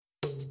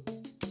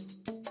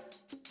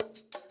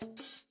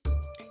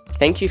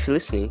Thank you for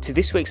listening to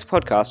this week's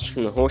podcast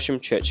from the Horsham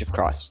Church of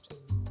Christ.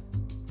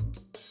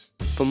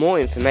 For more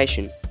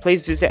information,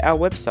 please visit our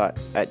website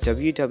at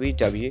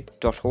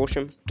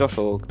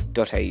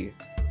www.horsham.org.au.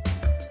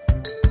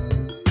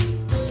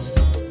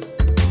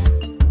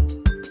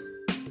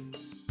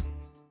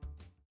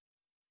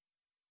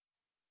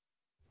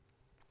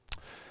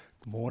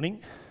 Good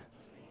morning.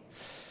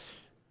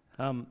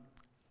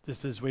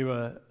 Just as we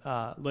were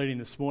leading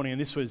this morning,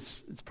 and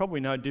it's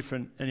probably no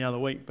different any other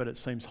week, but it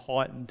seems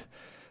heightened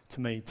to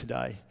me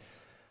today.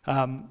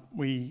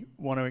 We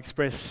want to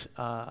express,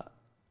 let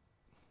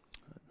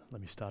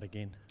me start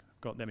again.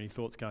 I've got that many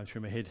thoughts going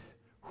through my head.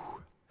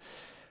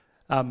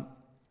 I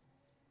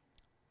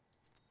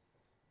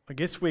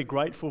guess we're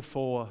grateful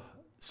for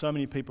so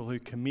many people who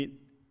commit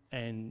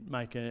and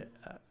make a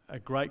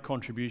great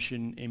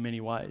contribution in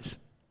many ways.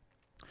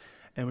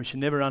 And we should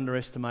never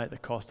underestimate the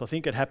cost. I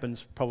think it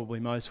happens probably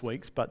most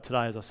weeks, but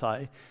today, as I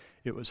say,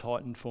 it was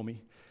heightened for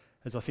me.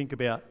 As I think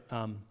about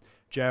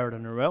Jared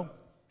and Narelle,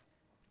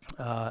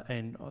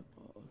 and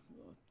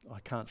I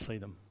can't see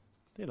them.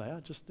 There they are,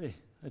 just there.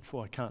 That's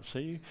why I can't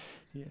see you.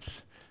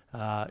 Yes.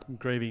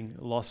 Grieving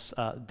loss,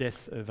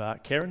 death of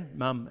Karen,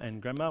 Mum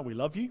and Grandma. We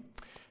love you,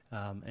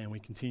 and we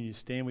continue to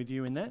stand with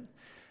you in that.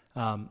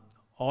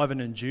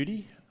 Ivan and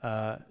Judy,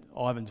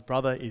 Ivan's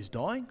brother is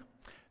dying.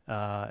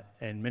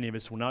 And many of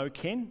us will know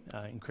Ken,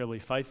 incredibly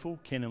faithful,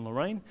 Ken and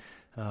Lorraine,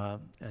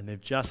 and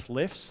they've just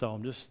left, so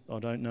I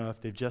don't know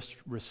if they've just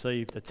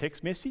received a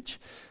text message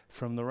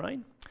from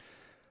Lorraine.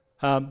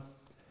 Now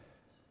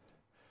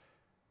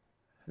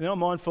I'm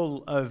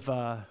mindful of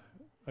a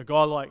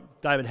guy like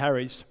David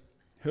Harries,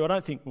 who I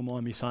don't think will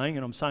mind me saying,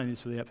 and I'm saying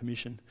this without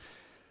permission,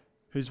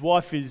 whose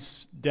wife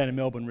is down in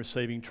Melbourne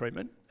receiving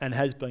treatment and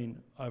has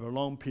been over a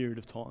long period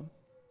of time,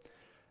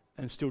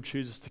 and still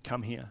chooses to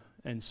come here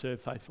and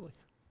serve faithfully.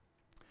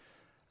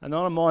 And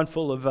I'm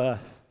mindful of a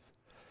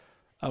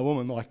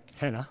woman like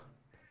Hannah,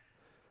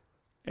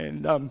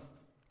 and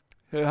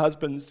her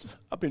husband's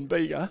up in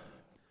Bega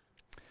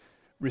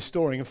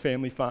restoring a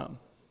family farm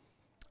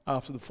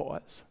after the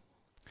fires.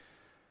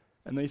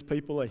 And these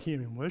people are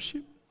here in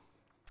worship,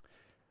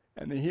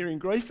 and they're here in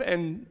grief,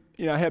 and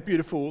you know how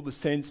beautiful the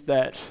sense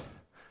that,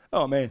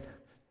 oh man,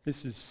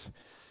 this is,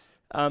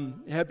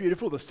 how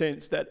beautiful the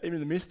sense that even in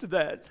the midst of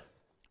that,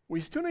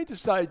 we still need to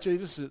say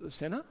Jesus is at the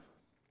centre.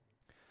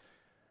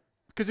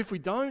 Because if we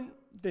don't,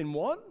 then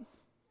what?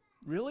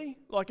 Really?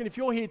 And if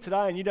you're here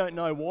today and you don't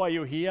know why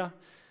you're here,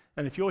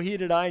 and if you're here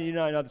today and you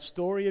don't know the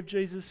story of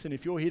Jesus, and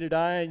if you're here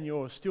today and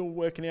you're still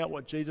working out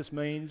what Jesus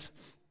means,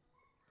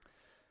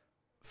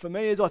 for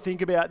me as I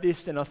think about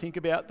this and I think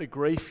about the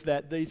grief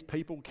that these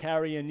people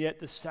carry and yet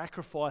the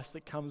sacrifice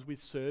that comes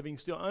with serving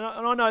still, and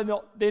I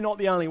know they're not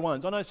the only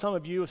ones. I know some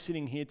of you are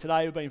sitting here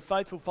today who've been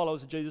faithful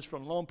followers of Jesus for a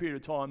long period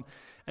of time,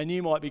 and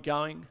you might be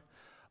going,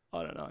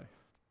 I don't know.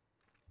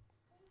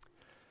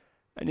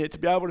 And yet to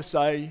be able to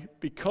say,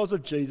 because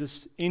of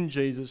Jesus, in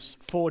Jesus,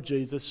 for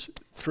Jesus,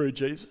 through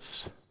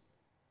Jesus.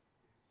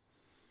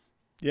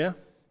 Yeah?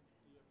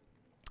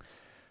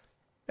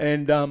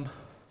 And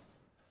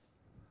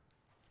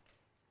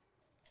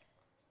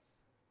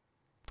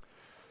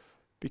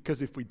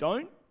because if we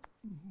don't,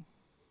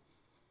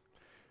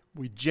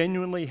 we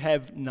genuinely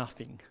have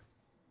nothing.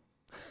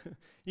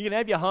 You can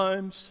have your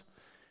homes,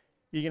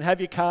 you can have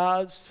your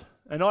cars,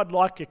 and I'd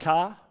like a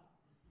car.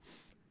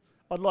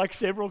 I'd like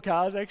several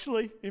cars,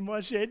 actually, in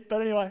my shed.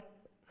 But anyway,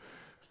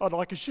 I'd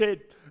like a shed.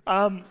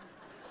 And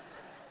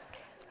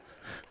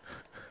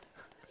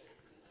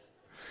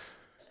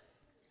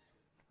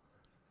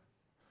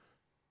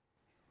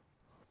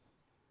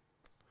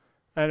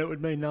it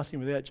would mean nothing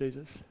without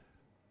Jesus.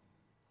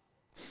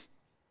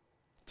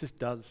 It just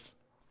does.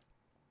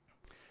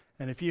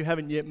 And if you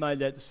haven't yet made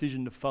that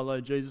decision to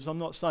follow Jesus, I'm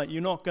not saying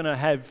you're not going to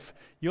have,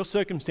 your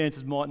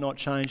circumstances might not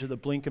change at the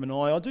blink of an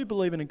eye. I do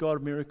believe in a God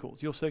of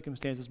miracles. Your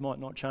circumstances might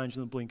not change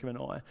in the blink of an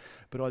eye,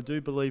 but I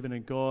do believe in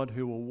a God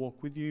who will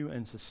walk with you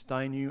and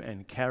sustain you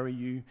and carry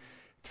you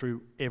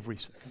through every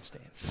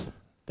circumstance.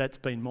 That's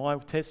been my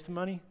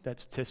testimony.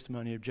 That's a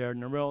testimony of Jared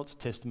and Narelle. It's a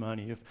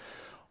testimony of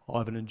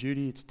Ivan and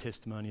Judy. It's a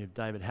testimony of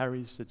David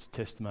Harries. It's a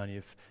testimony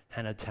of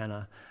Hannah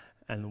Tanner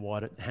and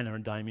Hannah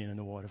and Damien and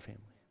the wider family.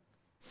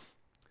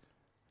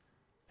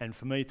 And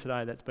for me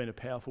today, that's been a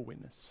powerful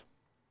witness.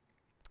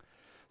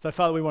 So,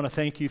 Father, we want to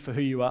thank you for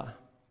who you are.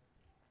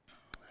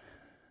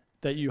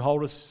 That you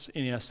hold us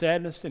in our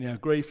sadness, in our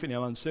grief, in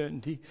our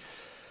uncertainty.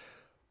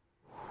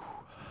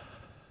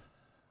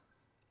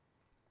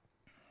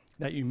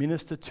 That you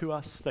minister to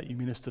us, that you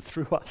minister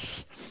through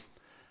us.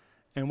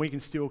 And we can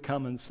still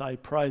come and say,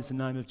 praise the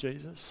name of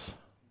Jesus.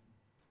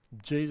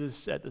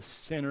 Jesus at the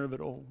centre of it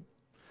all.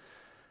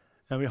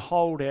 And we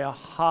hold our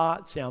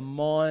hearts, our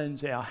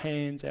minds, our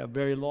hands, our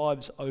very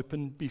lives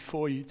open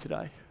before you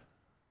today.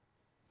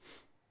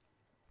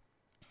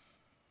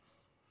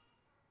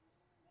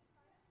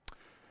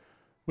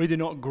 We do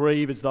not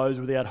grieve as those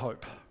without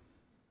hope.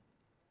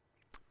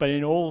 But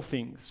in all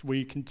things,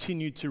 we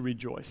continue to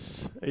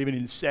rejoice, even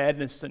in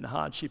sadness and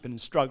hardship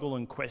and struggle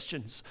and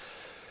questions.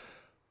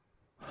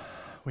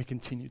 we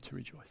continue to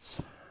rejoice.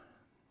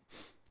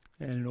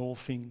 And in all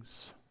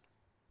things,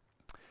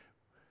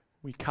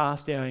 we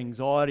cast our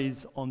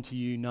anxieties onto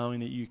you,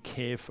 knowing that you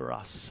care for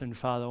us. And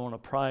Father, I want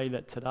to pray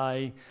that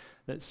today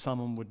that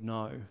someone would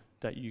know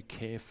that you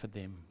care for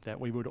them, that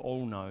we would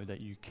all know that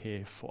you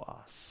care for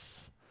us.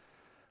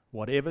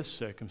 Whatever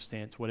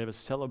circumstance, whatever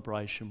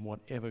celebration,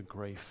 whatever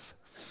grief,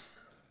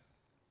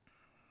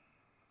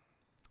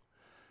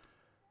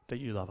 that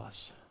you love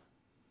us.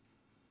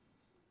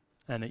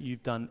 And that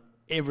you've done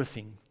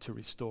everything to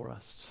restore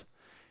us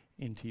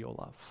into your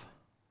love.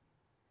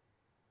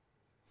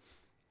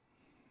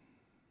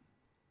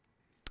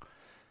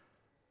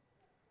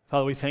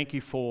 Father, we thank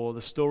you for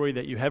the story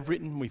that you have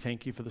written. We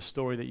thank you for the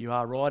story that you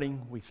are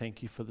writing. We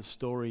thank you for the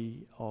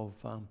story of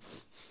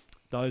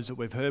those that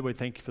we've heard. We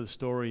thank you for the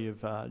story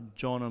of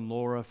John and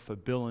Laura, for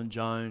Bill and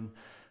Joan,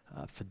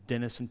 for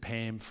Dennis and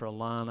Pam, for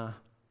Alana,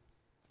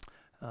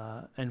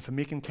 and for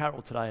Mick and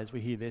Carol today as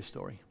we hear their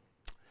story.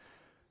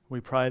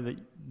 We pray that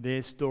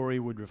their story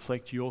would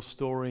reflect your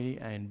story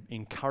and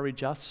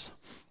encourage us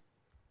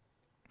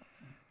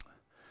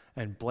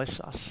and bless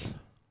us.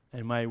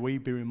 And may we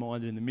be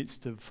reminded in the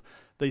midst of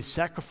these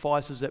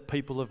sacrifices that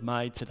people have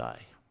made today,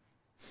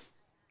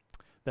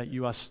 that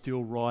you are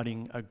still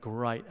writing a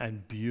great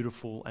and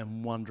beautiful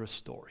and wondrous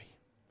story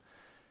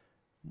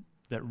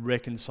that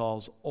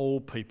reconciles all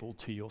people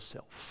to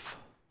yourself,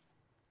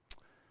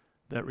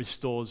 that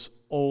restores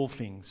all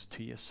things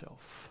to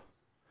yourself.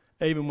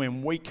 Even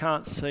when we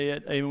can't see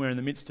it, even when we're in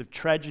the midst of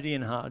tragedy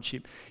and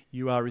hardship,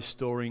 you are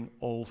restoring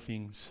all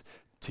things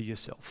to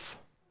yourself.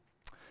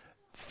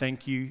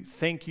 Thank you,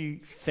 thank you,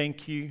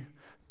 thank you.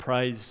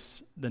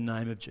 Praise the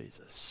name of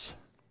Jesus.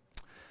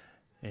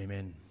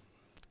 Amen.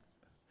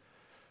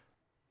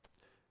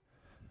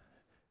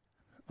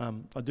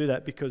 I do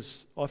that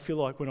because I feel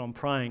like when I'm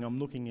praying, I'm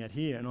looking at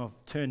here and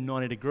I've turned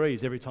 90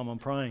 degrees every time I'm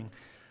praying.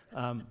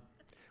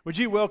 Would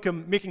you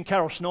welcome Mick and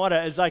Carol Schneider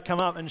as they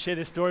come up and share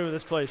their story with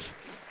us, please?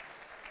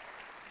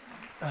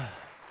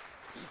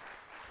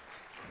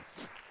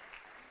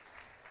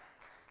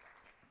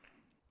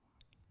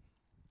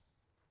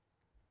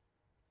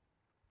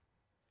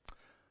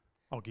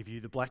 I'll give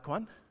you the black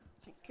one.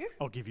 Thank you.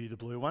 I'll give you the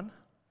blue one.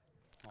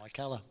 My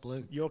colour,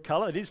 blue. Your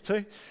colour, it is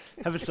too.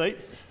 Have a seat.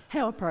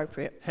 How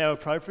appropriate. How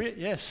appropriate,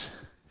 yes.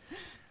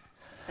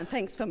 And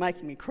thanks for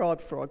making me cry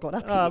before I got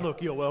up Ah, here.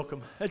 look, you're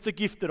welcome. It's a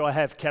gift that I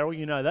have, Carol,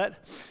 you know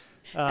that.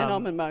 And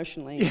I'm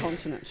emotionally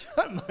incontinent.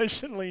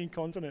 Emotionally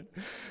incontinent.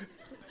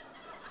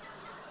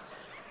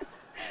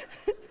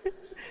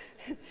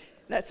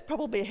 That's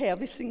probably how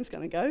this thing's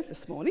going to go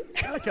this morning.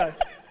 Okay.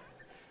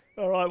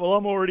 All right, well,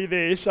 I'm already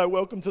there, so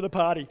welcome to the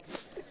party.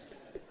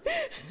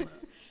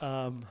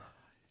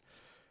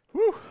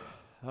 Whew.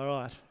 All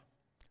right.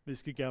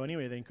 This could go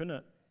anywhere then, couldn't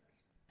it?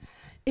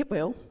 It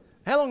will.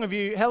 How long have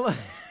you...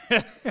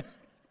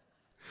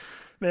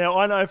 Now,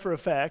 I know for a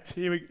fact,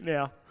 I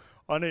know,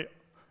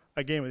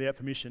 again, without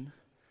permission,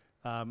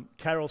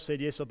 Carol said,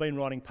 yes, I've been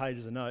writing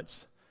pages of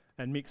notes,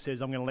 and Mick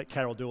says, I'm going to let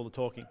Carol do all the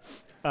talking.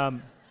 I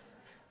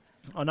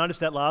noticed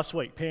that last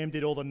week. Pam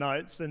did all the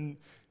notes, and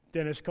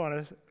Dennis kind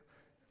of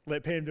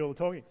let Pam do all the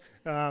talking.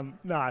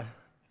 No,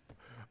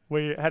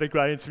 we had a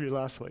great interview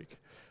last week.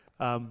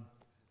 How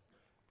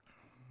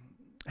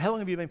long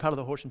have you been part of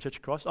the Horsham Church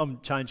of Christ? I'm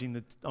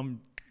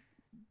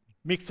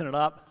mixing it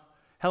up.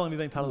 How long have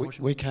you been part of the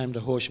Horsham? We came to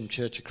Horsham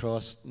Church of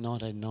Christ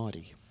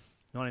 1990.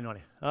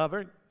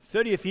 1990.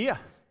 30th year.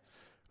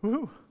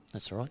 Woohoo.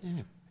 That's right,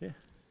 yeah.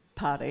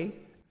 Party.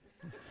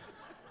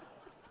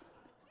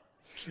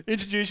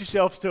 Introduce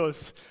yourselves to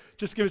us.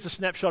 Just give us a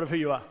snapshot of who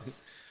you are.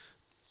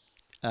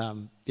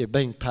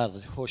 Being part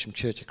of the Horsham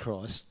Church of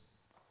Christ,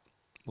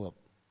 well,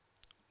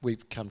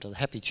 we've come to the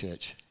Happy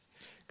Church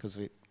because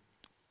we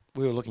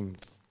were looking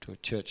to a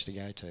church to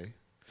go to.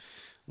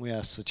 We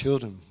asked the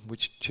children,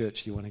 which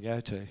church do you want to go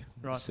to?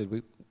 Right. They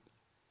said,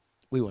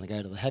 we want to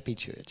go to the Happy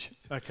Church.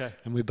 Okay.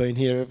 And we've been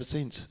here ever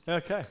since.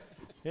 Okay.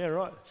 Yeah,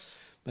 right.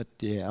 But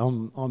yeah,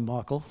 I'm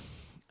Michael.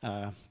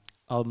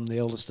 I'm the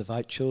eldest of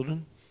 8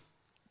 children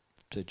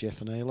to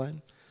Jeff and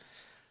Elaine.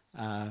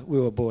 We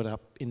were brought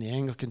up in the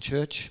Anglican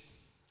Church.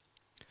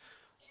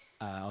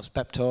 I was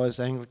baptised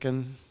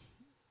Anglican,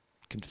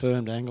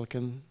 confirmed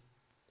Anglican,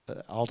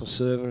 altar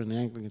server in the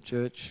Anglican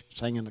Church,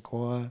 sang in the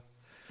choir.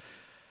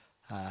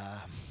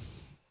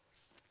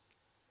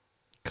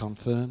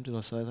 Confirmed, did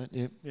I say that?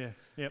 Yep. Yeah,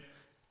 yep.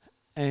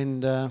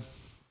 And I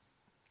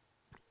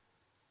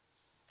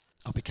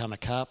became a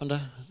carpenter,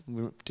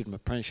 did my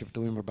apprenticeship at the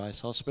Wimmera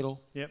Base Hospital.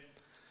 Yep.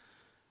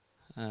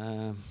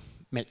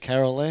 Met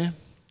Carol there.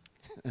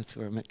 That's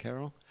where I met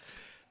Carol.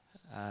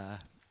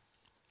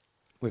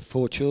 We've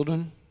 4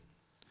 children.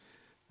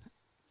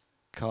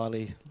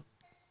 Kylie,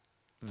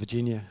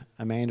 Virginia,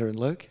 Amanda and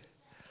Luke.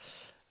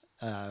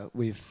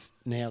 We've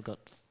now got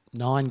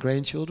 9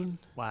 grandchildren.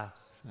 Wow.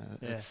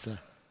 It's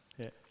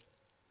Yeah.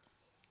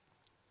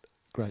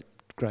 great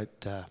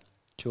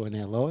joy in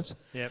our lives.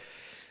 Yep.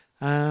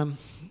 And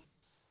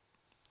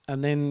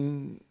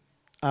then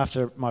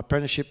after my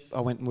apprenticeship,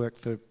 I went and worked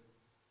for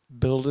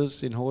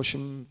builders in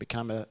Horsham,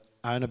 became a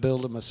owner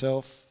builder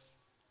myself,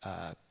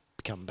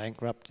 become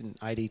bankrupt in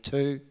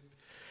 82.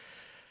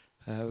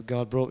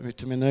 God brought me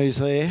to my knees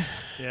there.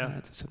 Yeah.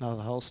 That's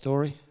another whole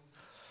story.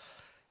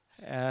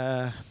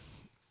 I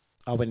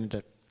went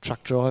into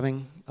truck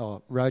driving,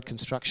 or road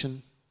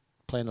construction,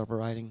 plant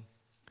operating.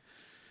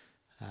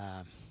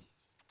 And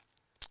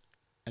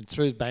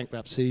through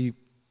bankruptcy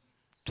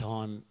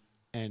time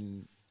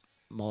and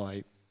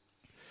my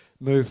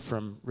move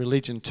from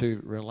religion to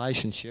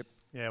relationship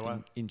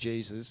in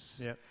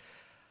Jesus,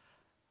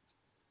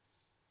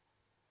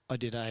 I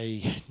did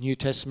a New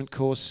Testament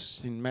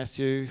course in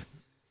Matthew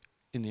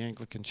in the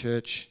Anglican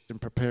Church, and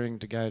preparing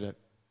to go to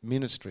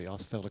ministry. I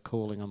felt a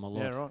calling on my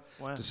life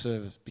to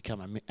serve,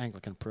 become an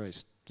Anglican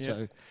priest. Yeah.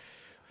 So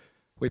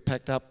we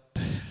packed up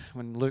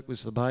when Luke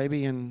was the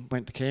baby and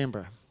went to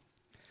Canberra.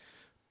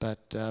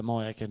 But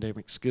my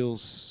academic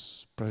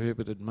skills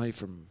prohibited me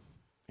from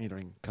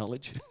entering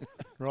college.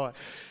 Right.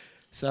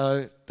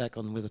 So back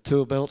on with a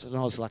tour belt, and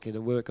I was lucky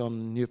to work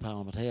on New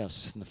Parliament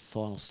House in the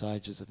final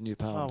stages of New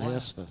Parliament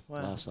House for the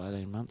last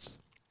 18 months.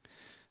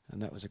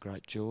 And that was a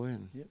great joy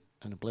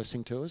and a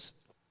blessing to us.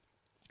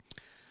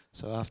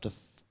 So after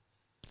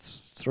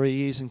 3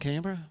 years in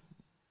Canberra,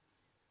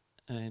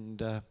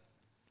 and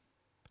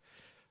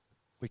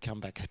we come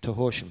back to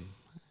Horsham,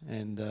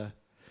 and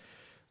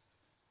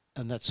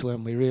that's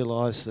when we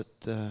realised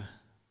that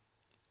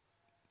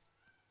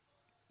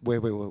where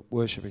we were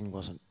worshipping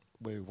wasn't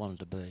where we wanted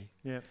to be.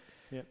 Yeah,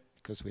 yeah.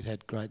 Because we'd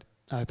had great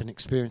open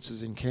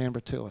experiences in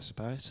Canberra too, I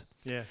suppose.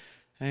 Yeah.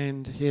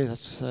 And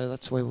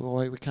that's why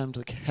we came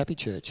to the Happy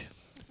Church.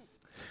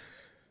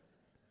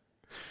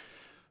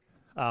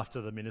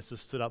 After the minister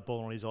stood up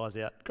bawling his eyes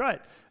out. Great.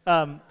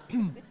 I'm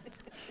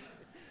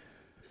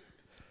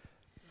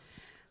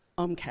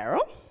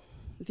Carol,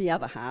 the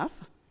other half,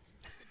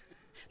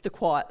 the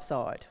quiet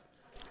side.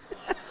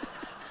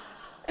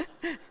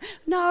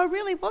 No, I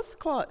really was the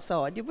quiet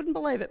side. You wouldn't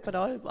believe it, but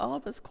I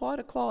was quite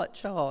a quiet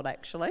child,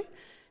 actually,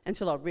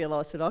 until I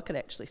realised that I could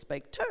actually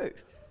speak too.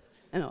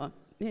 And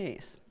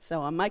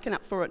so I'm making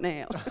up for it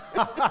now.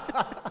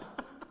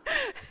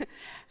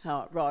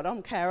 Right,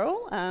 I'm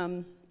Carol.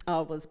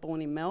 I was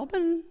born in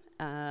Melbourne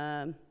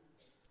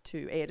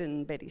to Ed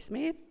and Betty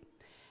Smith.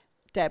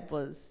 Dad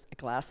was a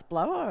glass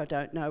blower. I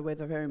don't know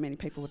whether very many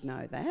people would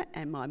know that.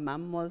 And my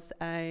mum was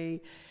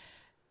a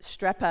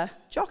strapper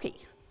jockey.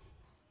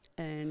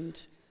 And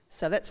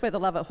so that's where the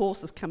love of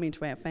horses come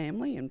into our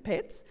family and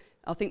pets.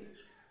 I think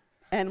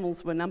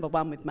animals were number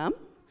one with Mum,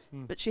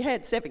 but she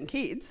had 7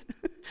 kids.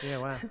 Yeah,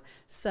 wow.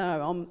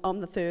 So I'm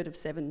the third of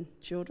 7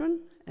 children,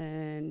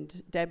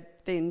 and Dad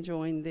then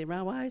joined the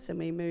railways, and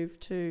we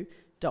moved to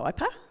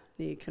Diaper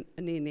near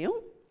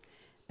Neil,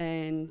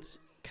 and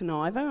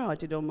Conniva. I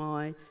did all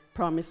my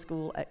primary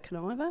school at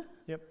Conniva.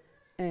 Yep.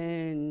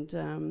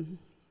 And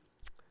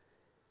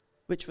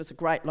which was a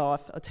great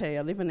life, I tell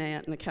you, living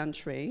out in the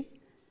country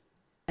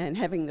and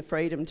having the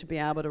freedom to be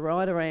able to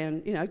ride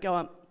around, go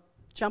up,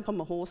 jump on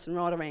my horse and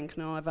ride around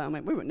Conniva. I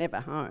mean, we were never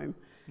home.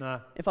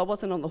 No. If I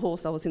wasn't on the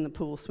horse, I was in the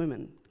pool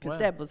swimming, because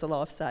Dad was a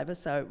lifesaver,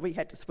 so we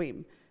had to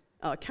swim.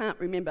 I can't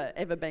remember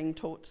ever being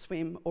taught to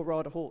swim or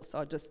ride a horse.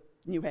 I just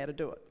knew how to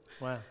do it.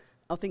 Wow.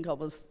 I think I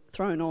was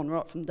thrown on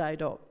right from day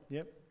dot.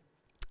 Yep.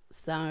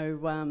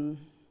 So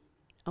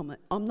I'm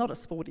not a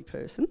sporty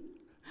person,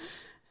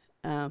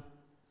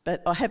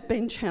 but I have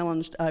been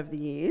challenged over the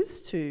years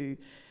to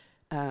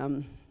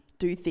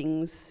do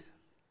things,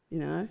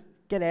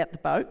 get out the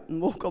boat and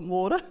walk on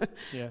water.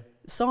 Yeah.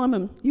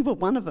 Simon, you were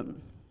one of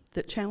them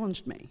that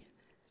challenged me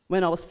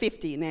when I was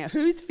 50. Now,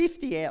 who's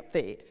 50 out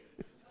there?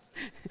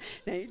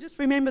 Now, you just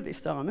remember this,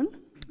 Simon.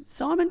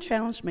 Simon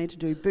challenged me to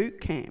do boot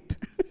camp.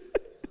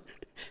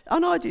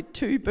 And I did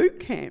 2 boot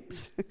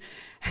camps.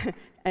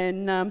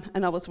 And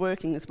I was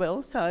working as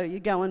well, so you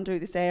go and do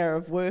this hour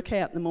of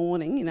workout in the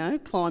morning,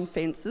 climb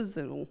fences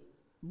and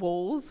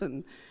walls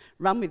and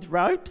run with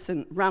ropes,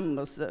 and run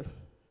was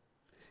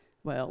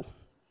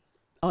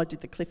I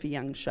did the Cliffy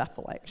Young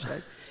shuffle,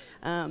 actually.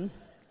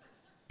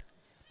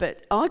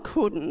 But I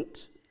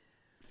couldn't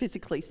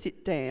physically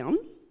sit down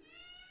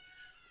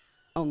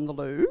on the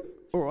loo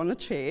or on a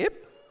chair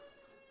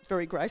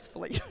very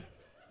gracefully.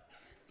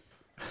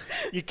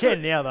 You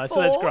can now, though,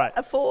 so that's great.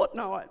 A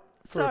fortnight.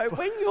 So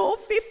when you're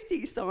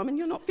 50, Simon,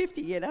 you're not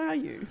 50 yet, are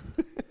you?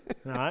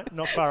 No,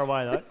 not far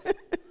away, though.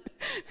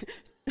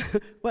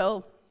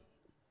 Well,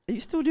 are you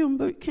still doing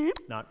boot camp?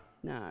 No.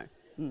 No.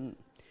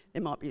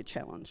 There might be a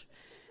challenge.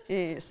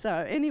 Yeah,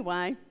 so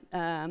anyway,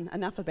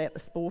 enough about the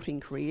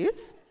sporting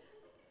careers.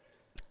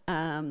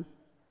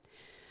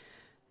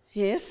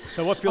 Yes.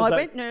 So what feels I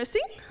went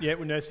nursing. Yeah,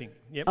 we're nursing.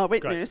 Yep. I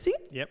went great. nursing.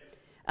 Yep.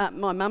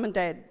 My mum and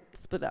Dad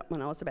split up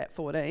when I was about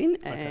 14,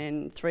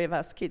 and 3 of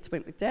us kids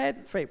went with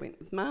Dad, 3 went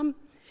with Mum.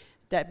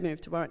 Dad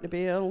moved to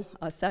Warrant-Nabil.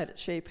 I stayed at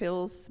Sheep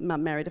Hills.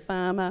 Mum married a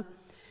farmer.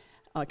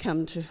 I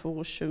come to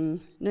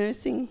Horsham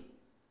nursing,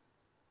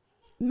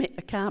 met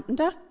a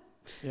carpenter,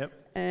 Yep.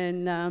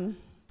 and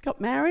got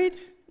married,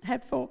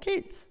 had 4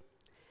 kids.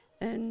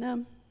 And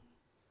I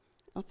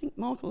think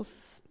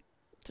Michael's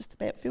just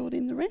about filled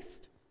in the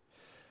rest.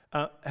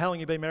 How long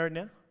have you been married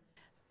now?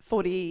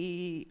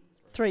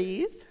 43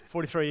 years.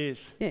 43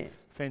 years. Yeah.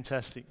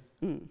 Fantastic.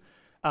 Mm.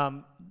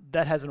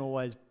 That hasn't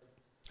always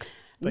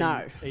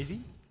been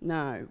easy?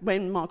 No.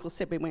 When Michael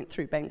said we went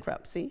through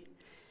bankruptcy,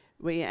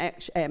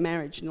 our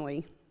marriage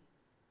nearly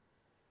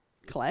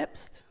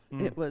collapsed.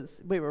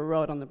 We were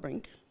right on the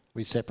brink.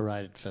 We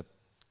separated for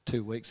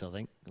 2 weeks, I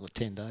think, or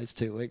 10 days,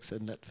 2 weeks,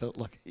 and that felt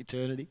like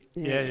eternity.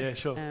 Yeah,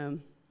 sure.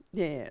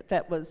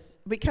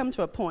 We come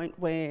to a point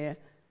where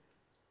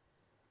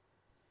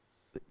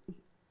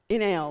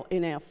in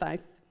our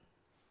faith,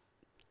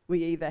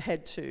 we either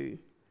had to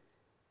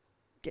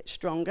get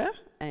stronger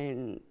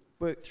and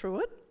work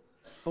through it,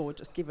 or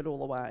just give it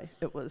all away.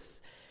 It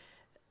was,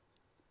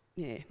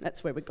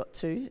 that's where we got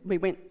to. We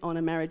went on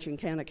a marriage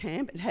encounter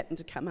camp. It happened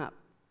to come up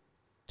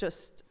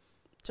just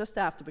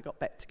after we got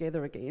back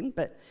together again,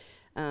 but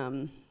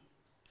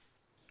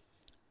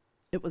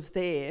it was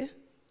there.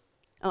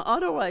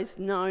 I'd always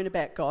known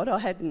about God. I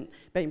hadn't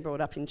been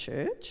brought up in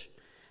church.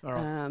 All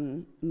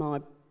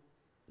right.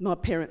 My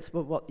parents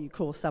were what you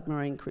call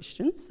submarine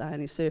Christians. They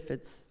only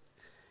surfaced,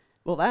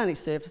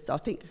 I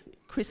think,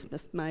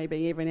 Christmas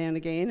maybe every now and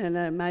again,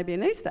 and maybe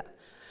an Easter.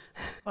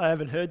 I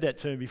haven't heard that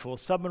term before.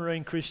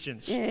 Submarine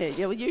Christians. Yeah.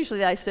 Well, usually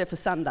they surf for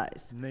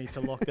Sundays. Need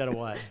to lock that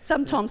away.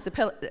 Sometimes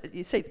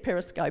you see the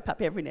periscope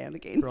up every now and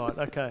again. Right.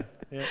 Okay.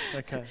 Yeah.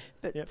 Okay.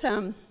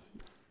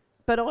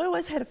 But I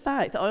always had a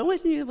faith. I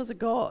always knew there was a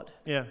God.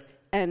 Yeah.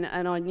 And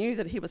I knew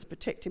that He was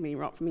protecting me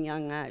right from a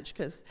young age,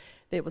 because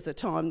there was a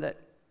time that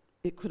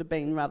it could have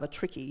been rather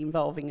tricky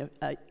involving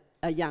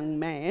a young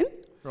man.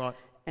 Right.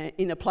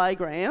 In a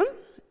playground.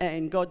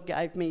 And God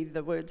gave me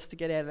the words to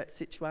get out of that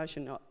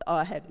situation.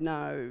 I had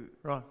no...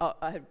 Right.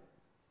 I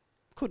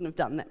couldn't have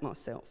done that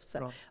myself.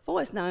 So I've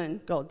always known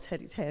God's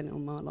had His hand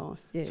on my life.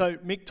 Yeah. So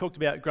Mick talked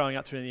about growing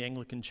up through the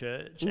Anglican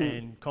Church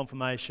and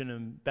confirmation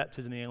and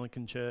baptism in the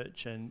Anglican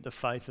Church and the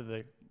faith of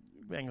the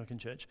Anglican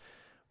Church.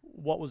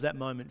 What was that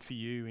moment for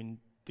you in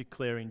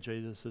declaring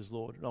Jesus as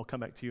Lord? And I'll come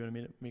back to you in a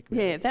minute, Mick.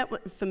 Yeah,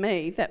 for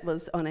me, that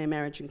was on our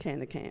marriage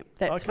encounter camp.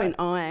 That's when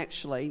I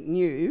actually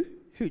knew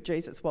who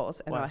Jesus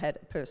was, and I had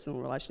a personal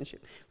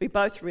relationship. We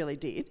both really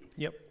did.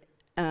 Yep.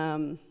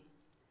 And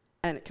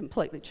it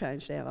completely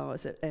changed our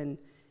lives. And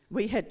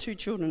we had 2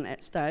 children at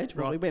that stage.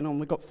 Well, we went on,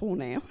 we've got 4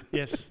 now.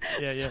 Yes,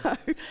 yeah. So,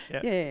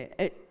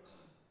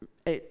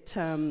 it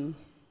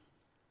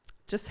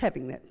just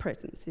having that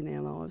presence in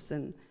our lives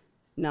and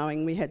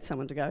knowing we had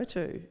someone to go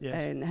to,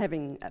 and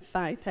having a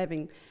faith,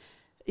 there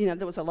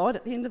was a light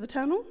at the end of the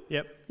tunnel.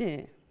 Yep.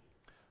 Yeah.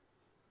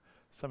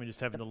 Somebody just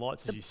having the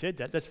lights as you said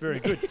that. That's very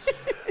good.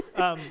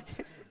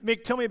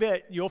 Mick, tell me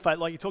about your faith.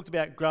 Like you talked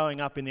about growing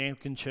up in the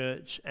Anglican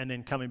Church and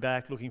then coming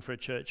back looking for a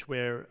church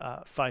where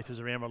faith was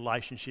around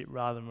relationship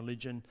rather than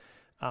religion.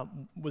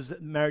 Was the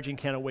marriage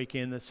encounter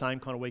weekend the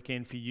same kind of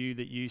weekend for you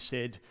that you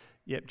said,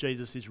 yep,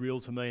 Jesus is real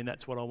to me and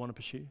that's what I want to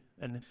pursue?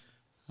 And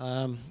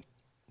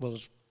well,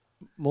 it's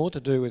more to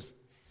do with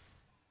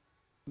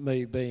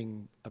me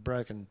being a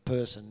broken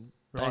person,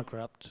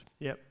 bankrupt,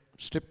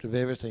 stripped of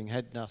everything,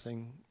 had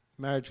nothing.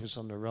 Marriage was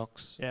on the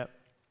rocks. Yep.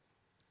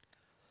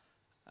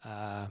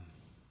 How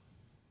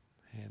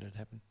did it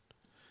happen?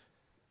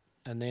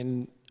 And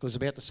then it was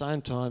about the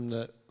same time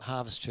that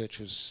Harvest Church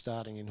was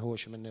starting in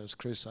Horsham, and there was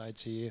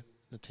crusades here in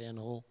the town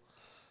hall,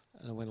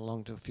 and I went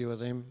along to a few of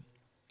them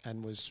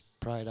and was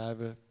prayed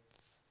over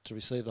to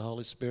receive the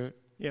Holy Spirit.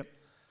 Yep.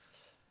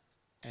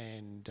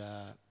 And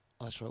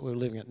that's right, we were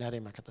living at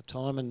Natimak at the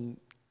time, and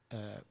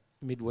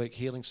midweek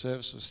healing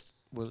services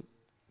were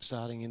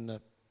starting in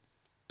the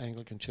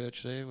Anglican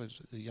Church there.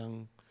 Was a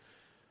young,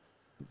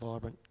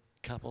 vibrant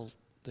couple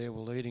there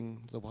were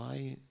leading the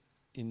way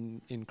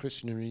in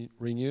Christian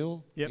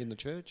renewal in the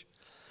church,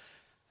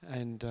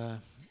 and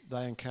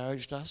they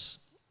encouraged us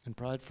and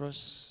prayed for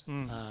us.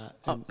 Can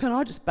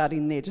I just butt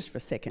in there just for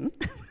a second?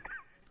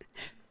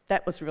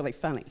 That was really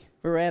funny.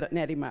 We were out at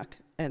Natimak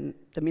and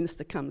the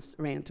minister comes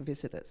around to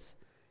visit us.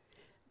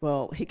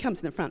 Well, he comes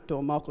in the front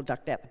door, Michael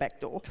ducked out the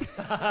back door.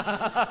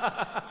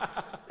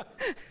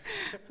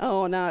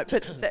 Oh no,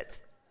 but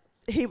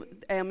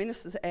our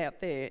ministers out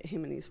there,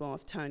 him and his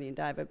wife, Tony and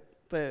David,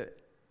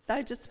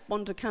 they just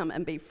wanted to come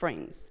and be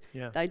friends.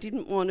 Yeah. They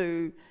didn't want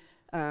to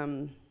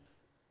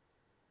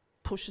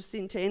push us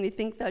into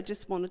anything. They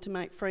just wanted to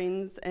make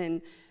friends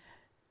and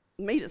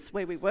meet us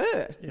where we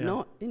were.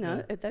 Yeah.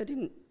 They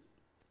didn't...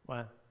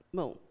 Wow.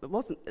 Well, it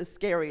wasn't as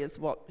scary as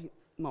what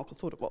Michael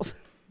thought it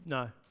was.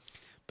 No.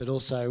 But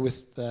also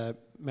with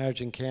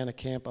Marriage Encounter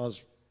Camp, I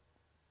was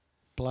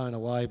blown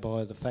away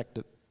by the fact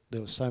that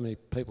there were so many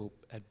people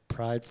had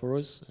prayed for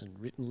us and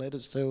written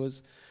letters to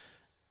us,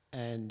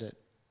 and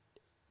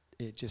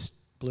it just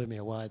blew me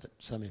away that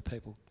so many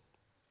people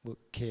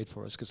cared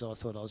for us, because I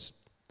thought I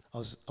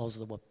was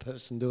the one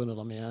person doing it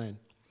on my own.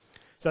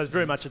 So it's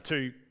very much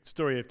a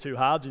story of two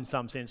halves in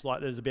some sense.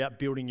 Like there's about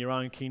building your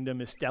own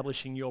kingdom,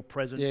 establishing your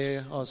presence.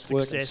 Yeah, I was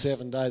working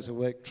 7 days a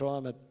week,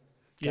 trying my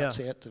guts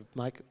out to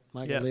make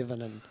a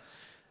living, and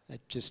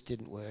it just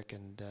didn't work.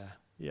 And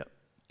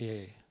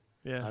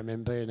I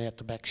remember being out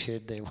the back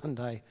shed there one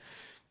day,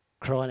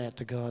 crying out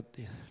to God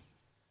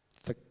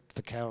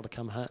for Carol to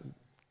come home,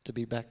 to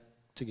be back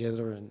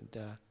together,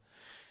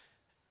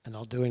 and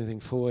I'll do anything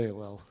for you.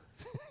 Well,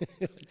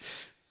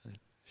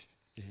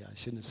 yeah, I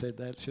shouldn't have said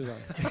that, should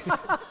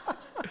I?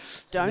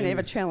 Don't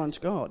ever challenge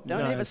God.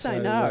 Don't ever say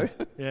no.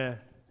 Yeah.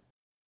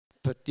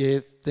 But yeah,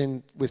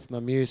 then with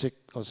my music,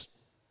 I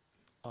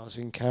was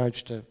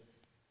encouraged to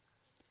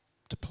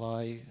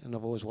play, and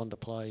I've always wanted to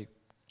play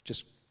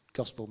just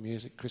gospel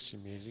music,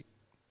 Christian music,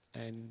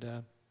 and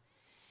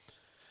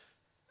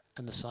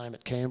the same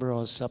at Canberra. I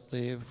was up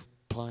there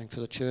playing for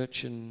the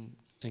church and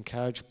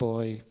encouraged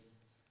by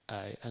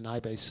an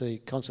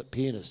ABC concert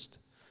pianist.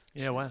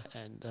 Yeah, wow.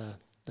 And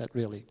that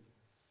really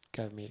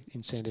gave me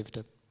incentive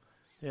to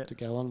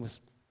go on with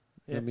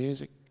the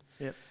music.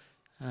 Yep.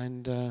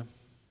 And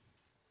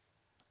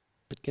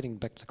but getting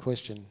back to the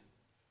question,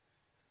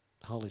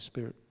 Holy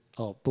Spirit,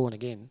 born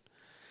again.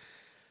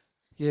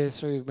 Yeah,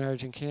 through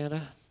marriage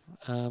encounter,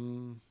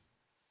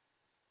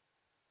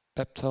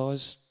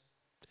 baptised,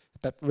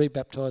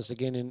 rebaptised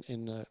again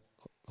in the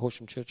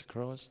Horsham Church of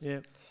Christ. Yeah,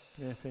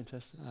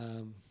 fantastic.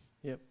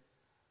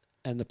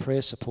 And the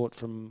prayer support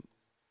from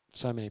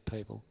so many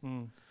people.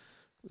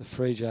 The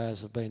free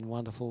jars have been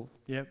wonderful.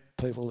 Yep.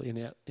 People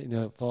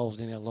involved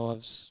in our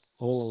lives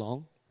all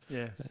along.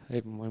 Yeah.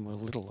 Even when we were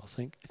little, I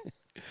think.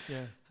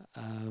 Yeah.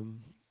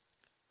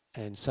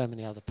 And so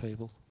many other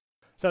people.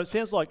 So it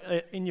sounds like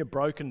in your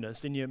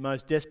brokenness, in your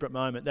most desperate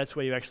moment, that's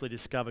where you actually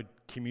discovered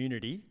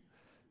community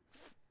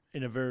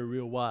in a very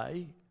real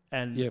way,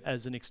 and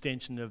as an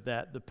extension of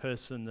that, the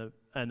person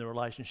and the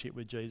relationship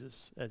with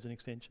Jesus as an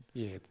extension.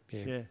 Yeah.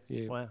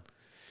 Wow.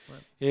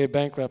 Yeah,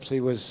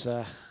 bankruptcy was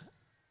a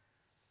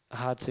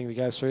hard thing to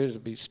go through, to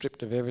be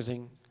stripped of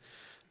everything.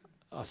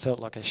 I felt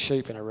like a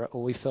sheep in a race,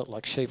 or we felt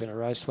like sheep in a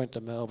race. Went to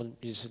Melbourne,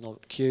 used in the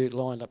queue,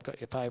 lined up, got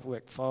your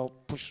paperwork filed,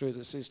 pushed through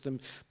the system,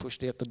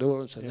 pushed out the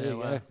door and said, there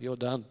you go, you're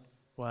done.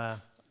 Wow.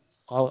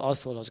 I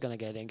thought I was going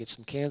to go down and get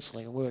some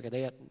counselling and work it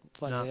out and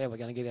find out how we're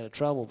going to get out of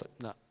trouble, but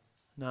no.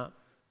 No.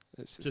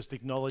 It's just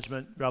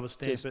acknowledgement, rubber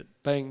stamp just it.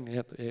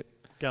 Bang,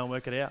 Go and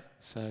work it out.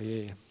 So,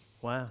 yeah.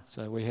 Wow.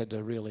 So we had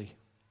to really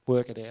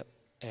work it out,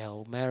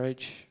 our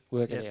marriage,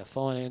 work out our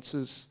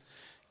finances,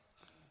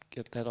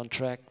 get that on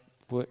track,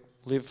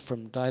 live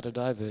from day to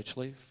day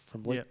virtually,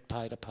 from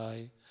pay to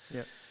pay,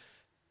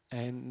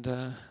 and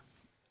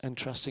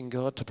trusting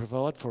God to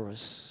provide for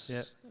us,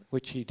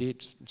 which He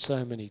did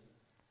so many.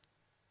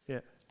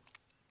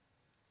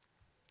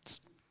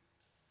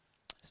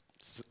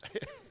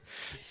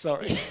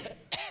 Sorry.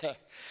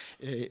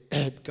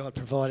 God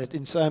provided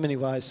in so many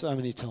ways, so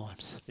many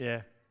times.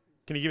 Yeah.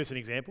 Can you give us an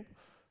example,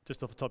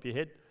 just off the top of your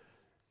head?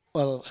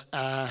 Well,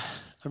 I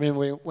remember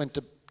we went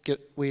to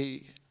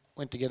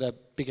get a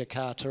bigger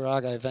car,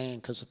 Tarago van,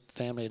 because the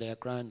family had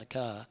outgrown the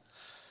car.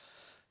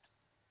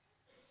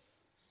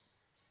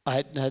 I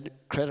hadn't had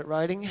credit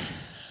rating.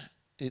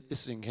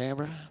 This is in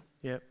Canberra.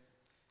 Yep.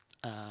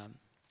 I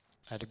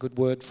had a good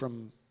word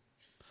from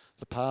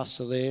the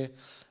pastor there,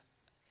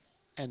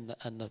 and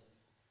the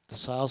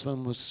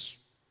salesman was,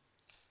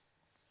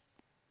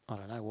 I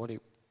don't know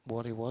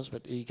what he was,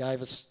 but he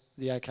gave us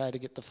the okay to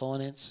get the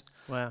finance.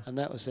 Wow. And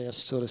that was our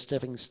sort of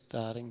starting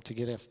to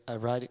get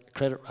a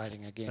credit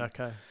rating again.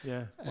 Okay,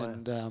 yeah. Wow.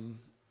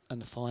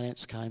 And the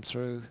finance came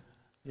through.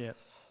 Yeah.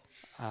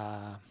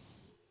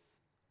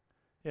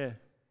 Yeah,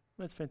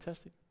 that's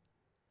fantastic.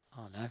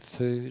 I know,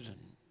 food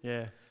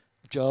and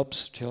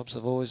jobs. Jobs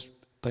have always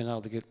been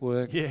able to get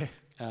work. Yeah.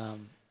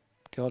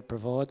 God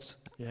provides.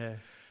 Yeah.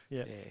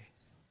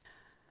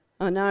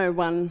 I know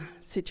one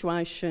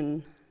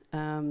situation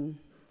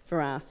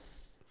for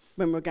us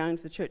when we were going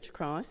to the Church of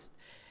Christ.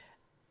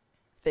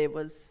 There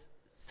was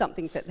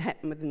something that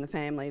happened within the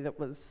family that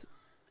was,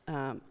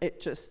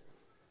 it just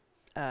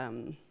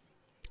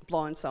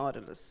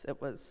blindsided us. It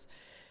was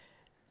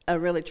a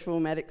really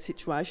traumatic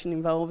situation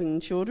involving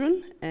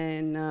children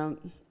and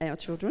our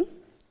children.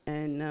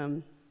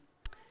 And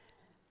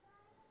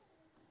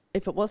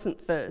if it wasn't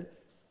for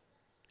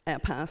our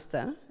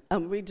pastor,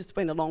 we just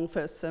went along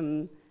for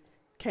some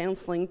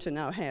counselling to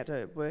know how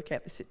to work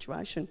out the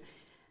situation.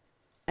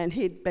 And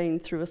he'd been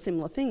through a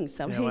similar thing,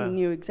 so he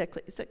knew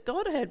exactly. So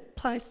God had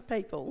placed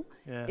people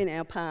in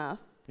our path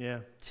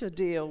to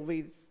deal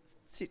with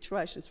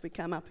situations we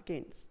come up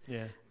against.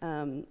 Yeah.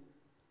 And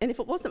if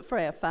it wasn't for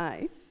our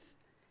faith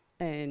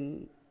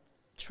and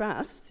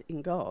trust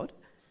in God,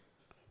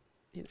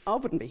 I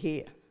wouldn't be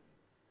here.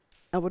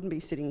 I wouldn't be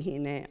sitting here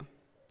now.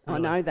 Really? I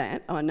know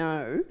that. I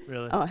know.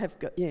 Really? I have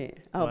got. Yeah.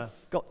 I've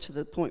got to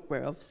the point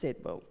where I've said,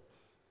 well,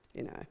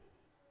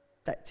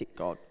 that's it,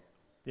 God.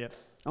 Yep.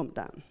 I'm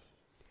done.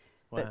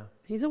 Wow. But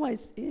he's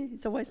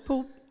always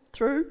pulled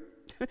through,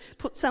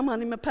 put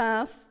someone in my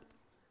path.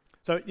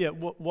 So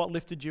what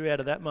lifted you out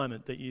of that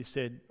moment that you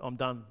said, I'm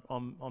done,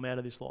 I'm out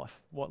of this life?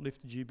 What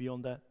lifted you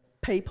beyond that?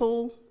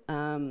 People,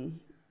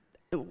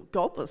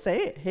 God was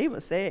there. He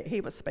was there.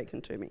 He was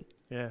speaking to me.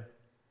 Yeah.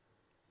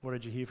 What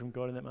did you hear from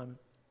God in that moment?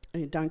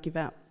 Don't give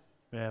up.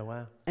 Yeah,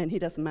 wow. And He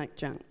doesn't make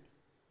junk.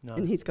 No.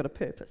 And He's got a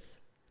purpose.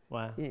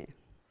 Wow. Yeah.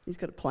 He's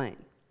got a plan.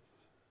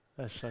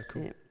 That's so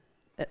cool. Yeah,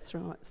 that's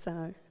right.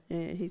 So,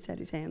 He's had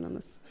His hand on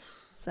us.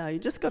 So you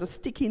just got to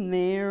stick in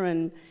there,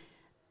 and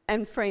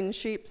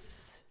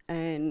friendships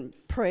and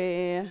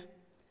prayer.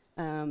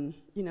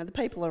 The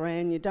people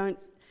around you, don't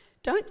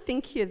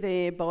think you're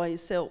there by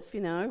yourself.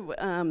 There's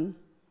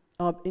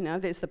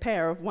the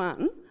power of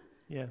one.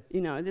 Yeah.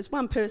 There's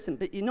one person,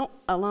 but you're not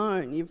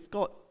alone. You've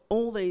got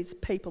all these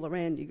people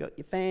around. You've got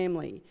your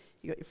family,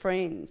 you've got your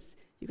friends,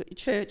 you've got your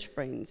church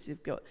friends.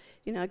 You've got,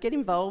 get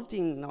involved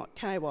in like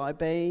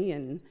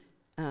KYB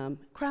and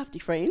Crafty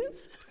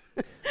Friends.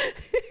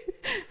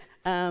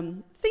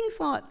 Things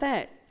like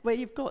that, where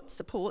you've got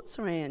supports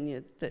around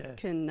you that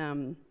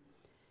can,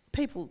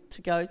 people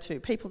to go to,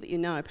 people that you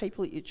know,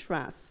 people that you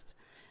trust.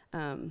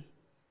 Don't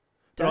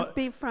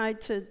be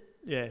afraid to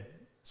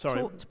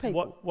talk to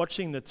people.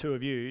 Watching the two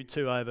of you,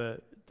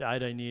 over the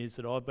 18 years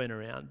that I've been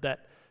around,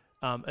 that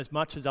as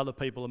much as other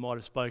people might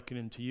have spoken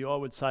into you, I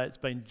would say it's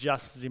been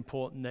just as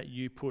important that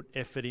you put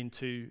effort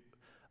into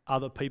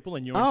other people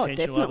and your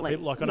intention on other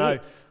people. Like I know,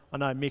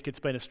 Mick, it's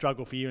been a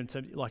struggle for you in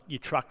terms of like your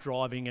truck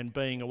driving and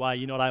being away.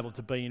 You're not able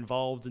to be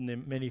involved in the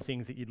many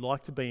things that you'd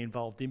like to be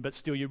involved in, but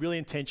still you're really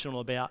intentional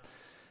about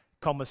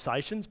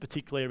conversations,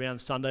 particularly around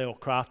Sunday or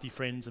Crafty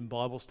Friends and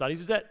Bible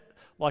studies. Is that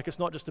like, it's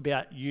not just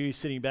about you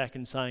sitting back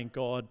and saying,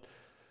 God,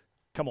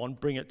 come on,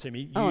 bring it to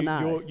me.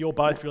 You're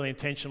both really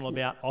intentional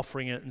about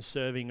offering it and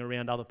serving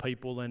around other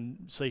people and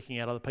seeking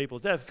out other people.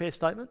 Is that a fair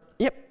statement?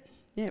 Yep.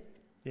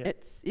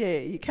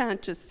 You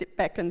can't just sit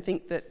back and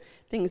think that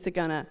things are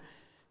going to,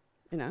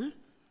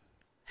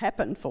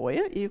 happen for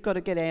you. You've got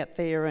to get out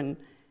there and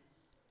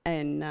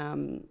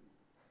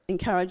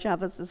encourage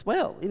others as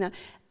well,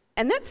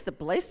 And that's the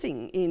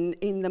blessing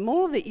in the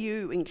more that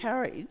you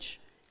encourage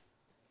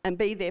and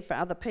be there for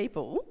other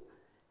people,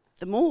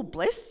 the more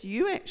blessed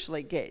you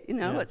actually get. You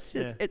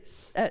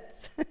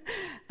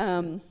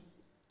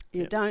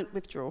don't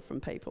withdraw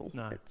from people.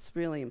 No. It's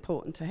really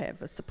important to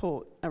have a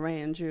support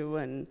around you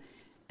and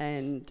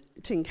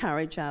to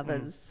encourage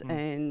others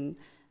and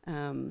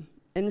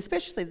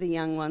especially the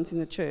young ones in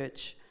the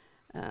church.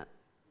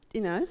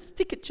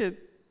 Stick at your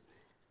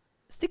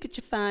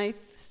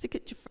faith, stick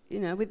at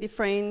your, with your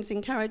friends,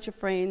 encourage your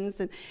friends,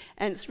 and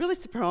it's really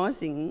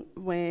surprising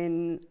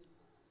when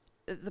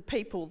the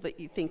people that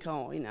you think,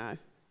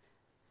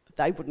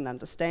 they wouldn't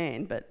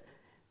understand, but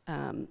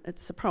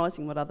it's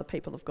surprising what other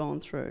people have gone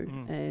through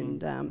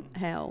and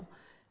how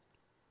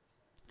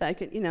they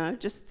can,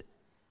 just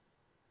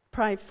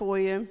pray for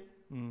you.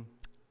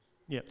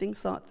 Yep.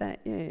 Things like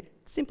that,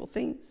 simple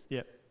things.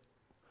 Yep.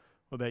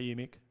 What about you,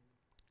 Mick?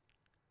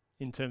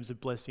 In terms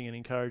of blessing and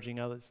encouraging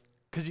others?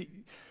 Because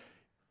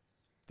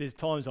there's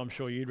times I'm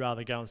sure you'd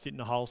rather go and sit in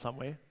a hole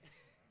somewhere.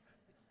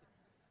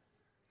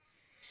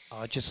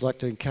 I'd just like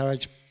to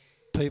encourage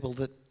people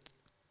that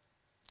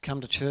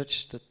come to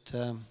church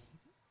that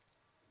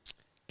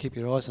keep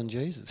your eyes on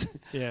Jesus.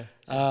 Yeah.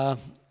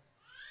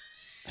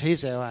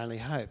 He's our only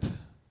hope.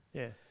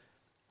 Yeah.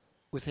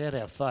 Without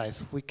our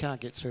faith, we can't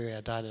get through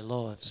our daily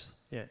lives.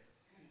 Yeah.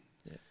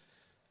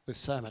 With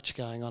so much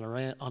going on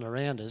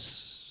around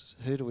us,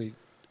 who do we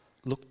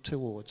look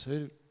towards?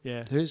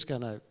 Who's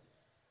going to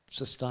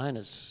sustain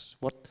us?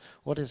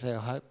 What is our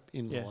hope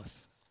in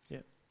life? Yeah.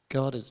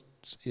 God is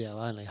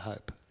our only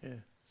hope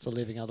for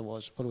living.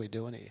 Otherwise, what are we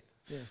doing here?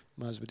 Yeah.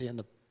 Might as well be down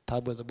the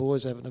pub with the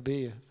boys having a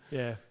beer.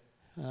 Yeah.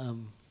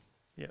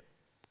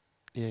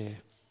 Yeah.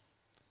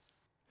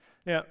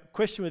 Now,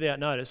 question without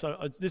notice.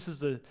 This is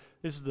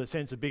the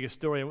sense of bigger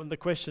story. And the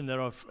question that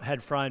I've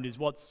had framed is,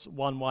 what's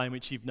one way in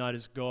which you've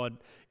noticed God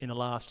in the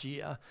last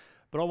year?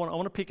 But I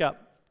want to pick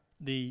up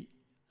the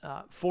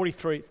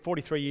 43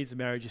 years of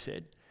marriage. You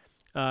said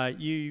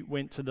you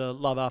went to the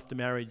Love After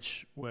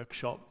Marriage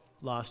workshop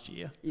last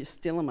year. You're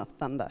stealing my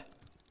thunder.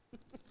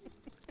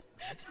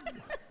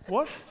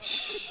 What?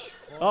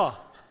 Oh,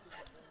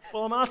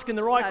 well, I'm asking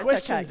the right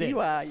questions then. You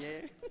are,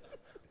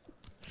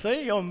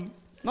 See,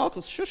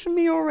 Michael's shushing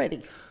me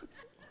already.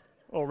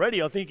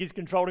 Already, I think he's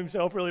controlled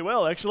himself really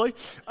well, actually.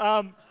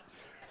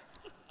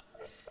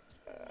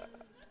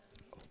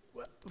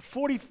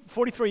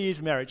 43 years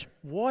of marriage.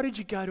 Why did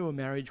you go to a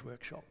marriage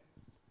workshop?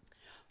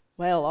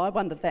 Well, I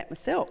wondered that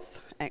myself,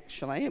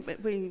 actually.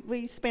 But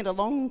we spent a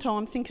long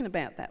time thinking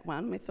about that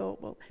one. We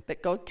thought,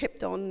 but God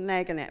kept on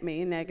nagging at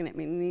me. And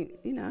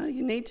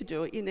you need to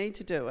do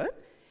it.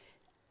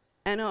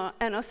 And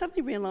I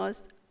suddenly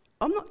realised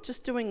I'm not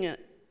doing it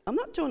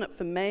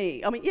for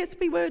me. I mean, yes,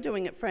 we were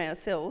doing it for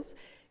ourselves.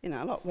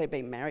 Like we've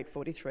been married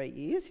 43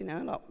 years,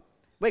 like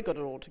we got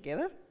it all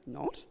together.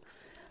 Not.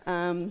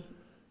 But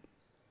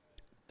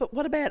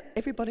what about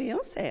everybody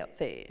else out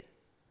there,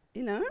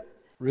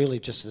 Really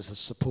just as a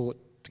support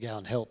to go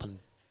and help and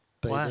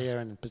be there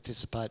and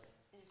participate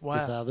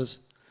with others.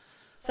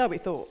 So we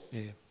thought.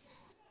 Yeah.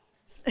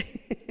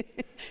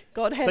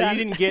 God had. So you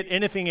didn't get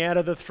anything out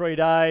of the 3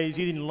 days.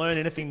 You didn't learn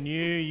anything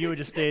new. You were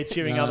just there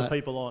cheering other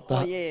people on.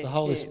 The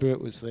Holy Spirit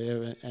was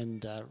there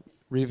and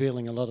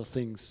revealing a lot of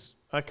things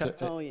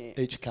to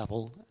each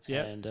couple.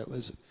 Yep. And it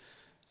was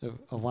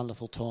a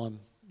wonderful time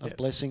of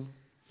blessing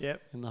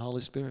in the Holy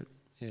Spirit.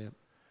 Yeah.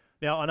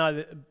 Now, I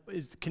know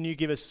can you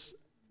give us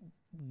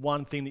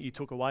one thing that you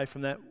took away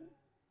from that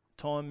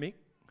time, Mick?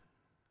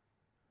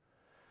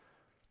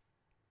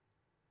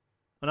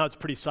 I know it's a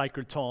pretty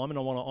sacred time and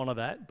I want to honour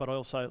that, but I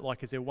also,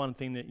 like, is there one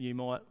thing that you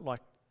might,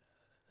 like,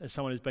 as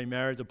someone who's been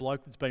married, as a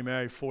bloke that's been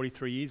married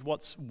 43 years,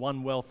 what's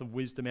one wealth of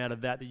wisdom out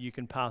of that you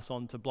can pass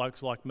on to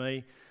blokes like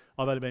me?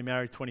 I've only been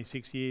married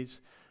 26 years.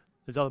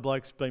 There's other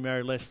blokes been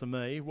married less than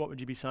me. What would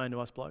you be saying to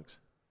us blokes?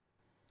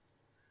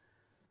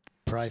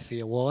 Pray for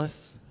your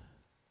wife.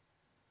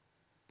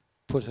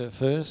 Put her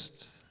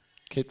first.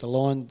 Keep the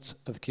lines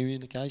of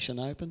communication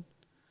open.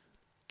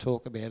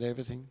 Talk about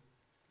everything.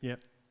 Yep.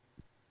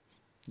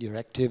 Your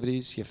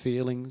activities, your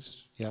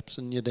feelings, your ups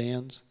and your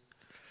downs.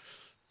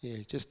 Yeah,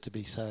 just to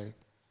be so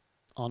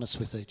honest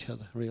with each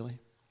other, really.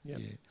 Yep.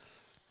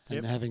 Yeah.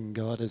 And having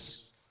God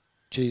as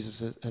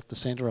Jesus at the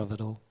centre of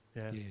it all.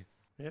 Yeah.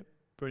 Yep.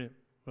 Brilliant.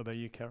 What about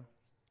you, Carol?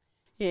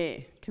 Yeah,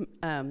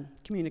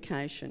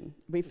 communication.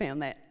 We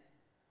found that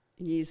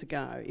years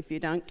ago. If you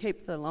don't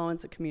keep the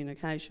lines of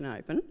communication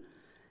open,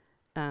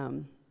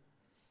 then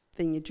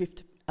you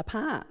drift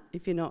apart.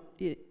 If you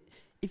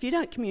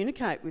don't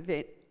communicate with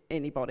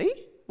anybody,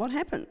 what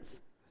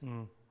happens?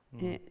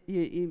 Yeah,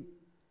 you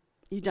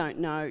don't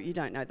know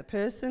the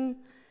person,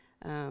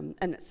 and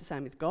it's the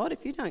same with God.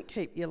 If you don't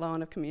keep your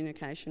line of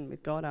communication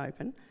with God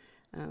open,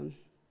 well,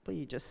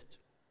 you just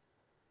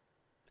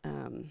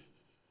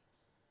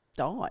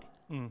die.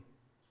 And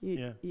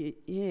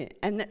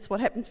that's what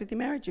happens with your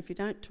marriage if you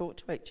don't talk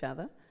to each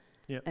other.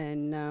 Yep.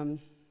 And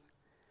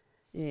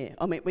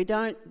I mean, we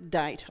don't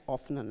date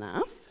often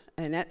enough,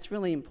 and that's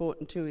really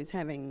important too, is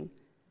having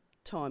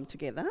time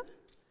together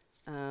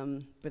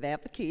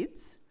without the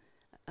kids.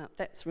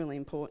 That's really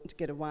important, to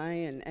get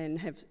away and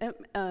have,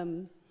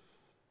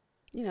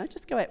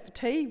 just go out for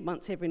tea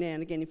once every now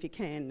and again if you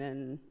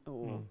can,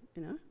 go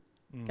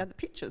to the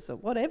pictures or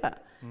whatever.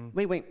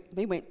 We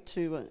went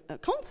to a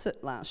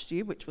concert last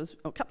year, which was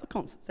a couple of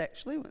concerts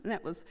actually, and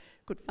that was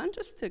good fun,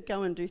 just to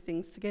go and do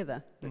things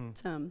together.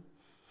 But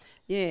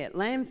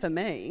lamb for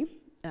me.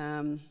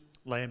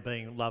 Lamb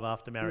being love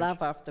after marriage.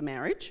 Love after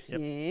marriage.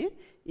 Yep.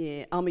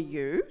 Yeah. I'm a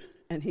ewe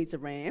and he's a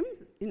ram.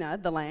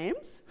 The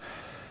lambs.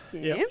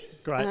 Yeah. Yep.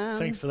 Great.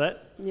 Thanks for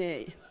that.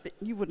 Yeah, but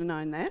you would have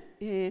known that.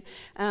 Yeah.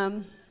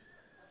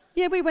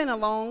 We went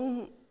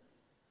along,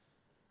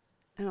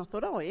 and I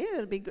thought,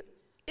 it'll be good.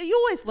 You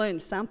always learn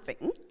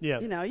something. Yeah.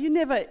 You're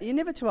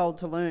never too old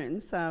to learn.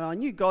 So I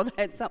knew God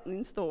had something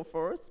in store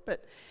for us.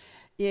 But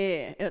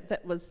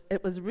it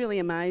was really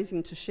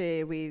amazing to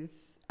share with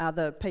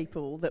other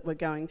people that were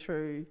going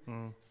through.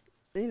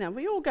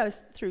 We all go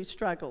through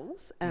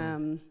struggles,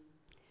 and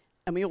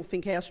we all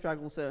think our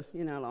struggles are,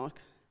 like,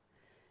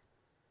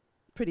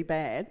 pretty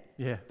bad.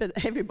 Yeah. But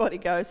everybody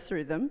goes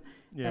through them.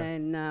 Yeah.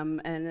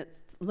 And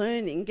it's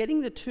learning,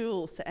 getting the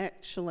tools to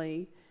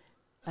actually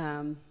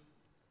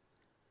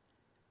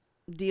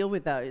deal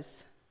with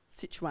those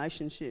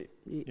situations you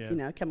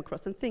come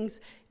across, and things.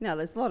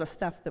 There's a lot of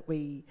stuff that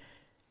we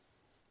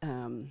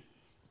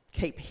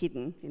keep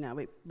hidden.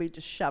 We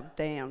just shove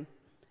down,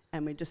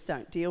 and we just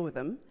don't deal with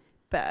them.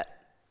 But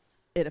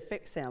it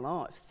affects our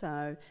life.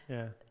 So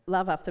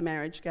Love After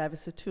Marriage gave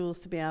us the tools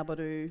to be able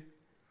to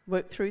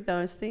work through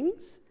those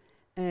things,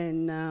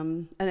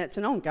 and it's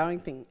an ongoing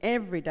thing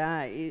every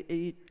day.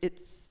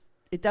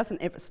 It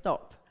doesn't ever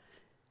stop.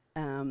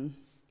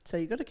 So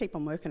you've got to keep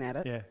on working at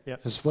it. Yeah.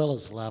 As well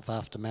as Love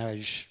After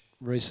Marriage,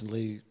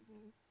 recently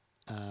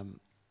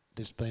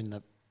there's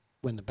been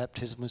when the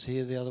baptism was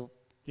here the other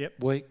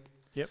week.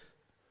 Yep.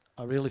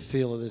 I really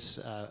feel there's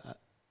a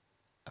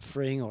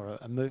freeing or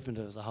a movement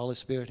of the Holy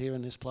Spirit here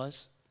in this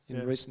place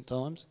in recent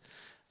times,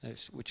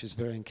 which is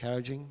very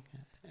encouraging.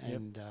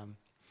 And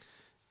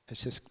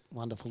it's just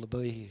wonderful to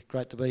be here.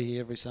 Great to be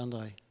here every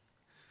Sunday.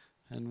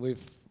 And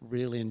we've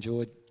really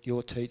enjoyed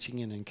your teaching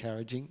and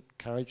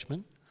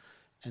encouragement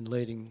and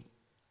leading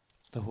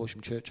the Horsham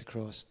Church of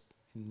Christ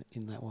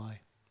in that way.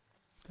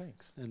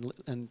 Thanks.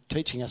 And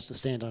teaching us to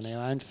stand on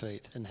our own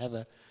feet and have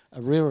a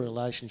real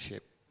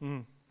relationship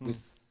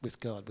with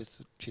God,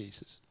 with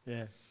Jesus.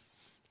 Yeah.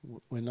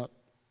 We're not,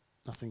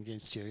 nothing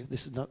against you.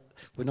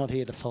 We're not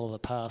here to follow the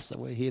pastor,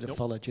 we're here to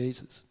follow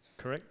Jesus.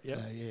 Correct, yeah.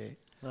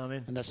 So,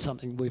 Amen. And that's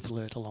something we've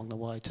learnt along the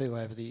way too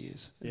over the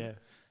years.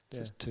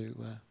 Just to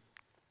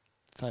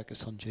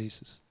focus on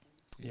Jesus.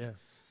 Yeah,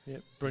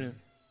 brilliant.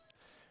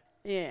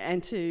 Yeah,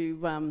 and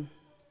to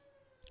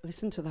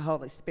listen to the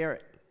Holy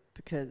Spirit,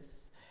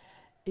 because,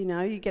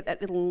 you get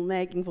that little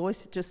nagging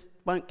voice that just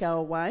won't go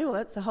away. Well,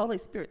 that's the Holy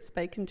Spirit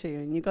speaking to you,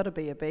 and you've got to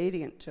be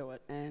obedient to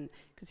it. And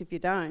because if you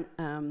don't,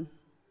 I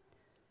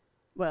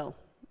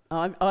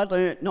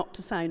learnt not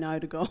to say no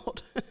to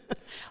God.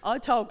 I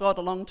told God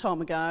a long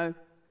time ago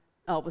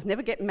I was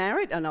never getting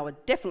married, and I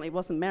definitely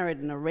wasn't married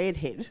in a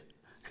redhead.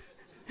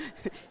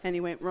 And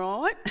he went,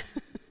 right.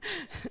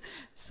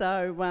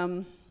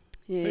 So,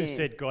 Who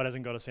said God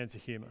hasn't got a sense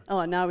of humour?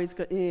 Oh, no, he's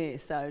got,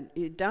 so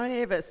you don't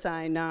ever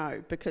say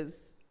no,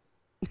 because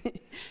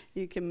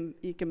you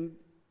can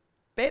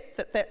bet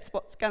that that's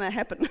what's going to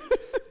happen.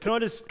 Can I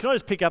just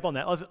pick up on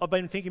that? I've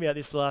been thinking about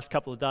this the last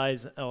couple of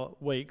days or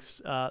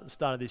weeks, the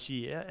start of this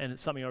year, and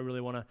it's something I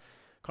really want to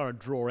kind of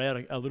draw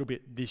out a little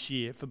bit this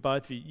year for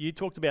both of you. You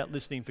talked about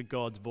listening for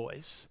God's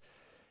voice.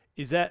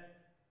 Is that,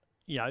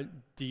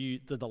 do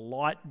the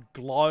light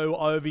glow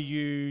over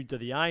you? Do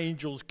the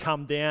angels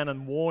come down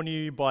and warn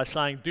you by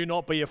saying, do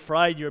not be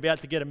afraid, you're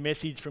about to get a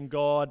message from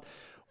God?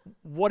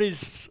 What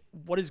is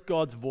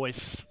God's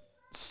voice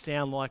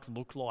sound like,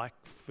 look like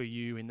for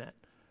you in that?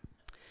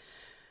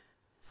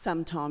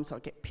 Sometimes I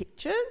get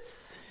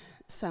pictures,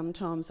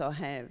 sometimes I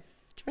have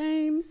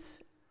dreams.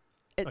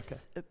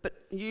 But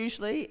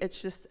usually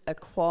it's just a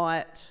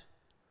quiet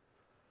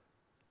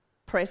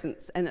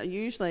presence, and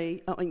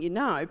usually,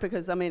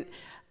 because I know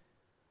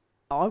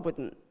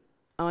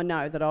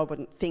that I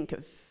wouldn't think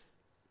of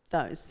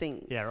those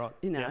things. Yeah, right.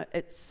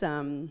 It's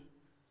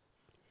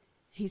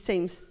he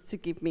seems to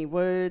give me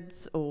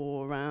words,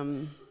 or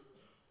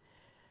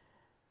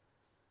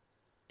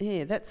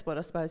that's what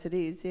I suppose it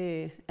is.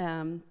 Yeah,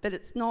 but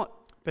it's not.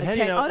 But how do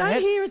you know? I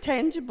don't hear a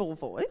tangible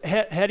voice.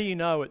 How do you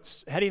know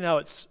it's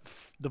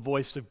the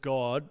voice of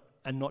God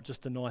and not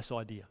just a nice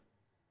idea?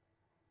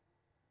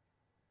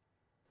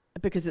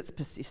 Because it's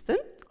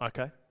persistent.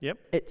 Okay. Yep.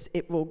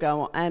 It will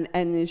go on,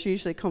 and there's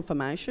usually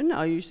confirmation.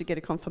 I usually get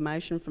a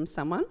confirmation from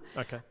someone.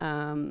 Okay.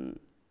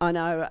 I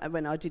know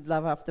when I did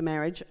Love After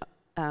Marriage,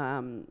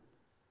 I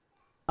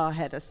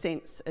had a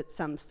sense at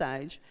some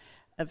stage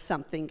of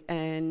something,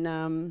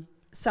 and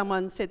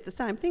someone said the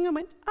same thing. I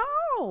went,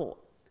 oh,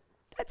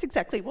 that's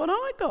exactly what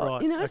I got.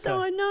 Right, okay. So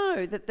I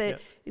know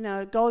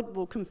that God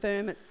will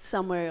confirm it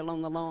somewhere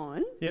along the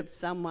line with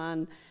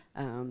someone.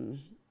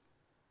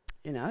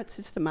 It's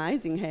just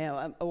amazing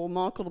how, or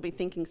Michael will be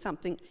thinking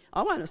something,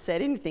 I won't have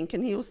said anything,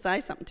 and he'll say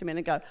something to me and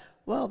I go,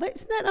 well,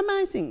 isn't that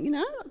amazing?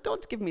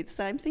 God's given me the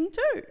same thing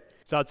too.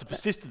 So it's a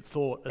persistent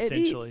thought,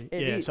 essentially.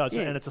 It is.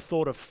 And it's a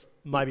thought of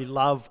maybe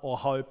love or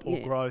hope or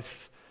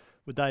growth.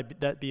 Would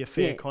that be a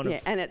fair kind of?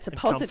 Yeah, and it's a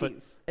positive.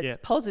 Comfort? It's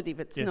positive.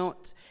 It's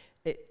not.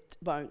 It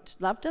won't.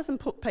 Love doesn't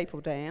put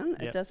people down.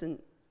 It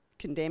doesn't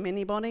condemn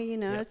anybody.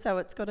 So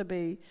it's got to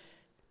be.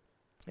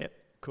 Yeah.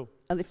 Cool.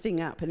 A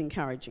lifting up and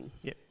encouraging.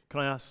 Yeah. Can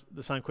I ask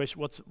the same question?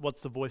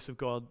 What's the voice of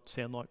God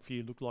sound like for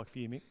you? Look like for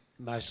you, Mick?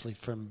 Mostly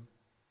from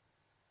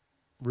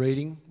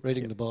reading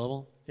the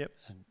Bible. Yep.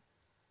 And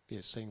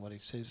seeing what He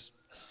says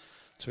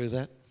through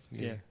that.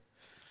 Yeah.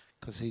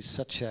 Because He's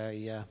such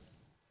a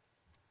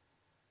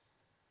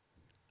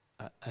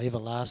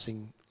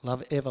everlasting,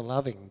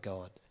 ever-loving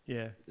God.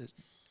 Yeah.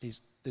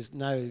 There's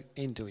no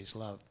end to His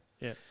love.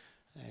 Yeah.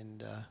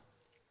 And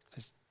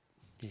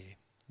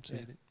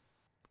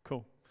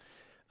Cool.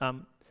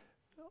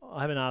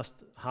 I haven't asked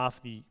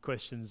half the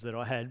questions that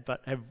I had,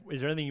 but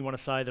is there anything you want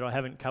to say that I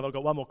haven't covered? I've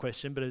got one more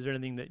question, but is there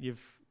anything that you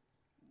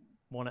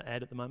want to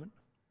add at the moment?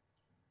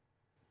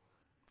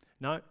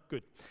 No?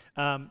 Good.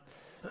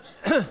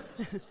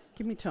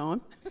 Give me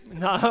time.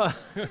 No.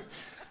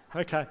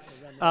 Okay.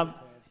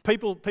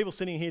 People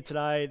sitting here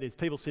today, there's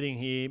people sitting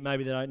here,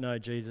 maybe they don't know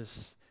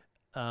Jesus.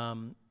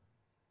 They're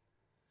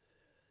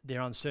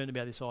uncertain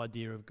about this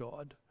idea of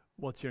God.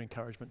 What's your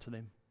encouragement to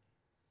them?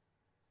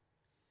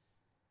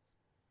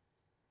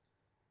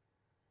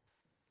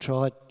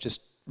 Try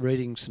just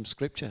reading some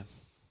scripture.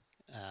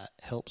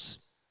 Helps.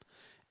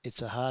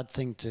 It's a hard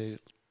thing to,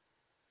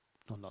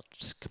 well, not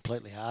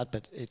completely hard,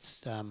 but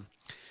it's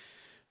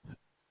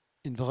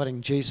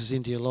inviting Jesus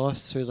into your life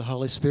through the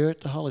Holy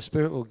Spirit. The Holy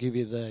Spirit will give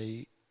you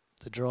the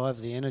drive,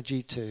 the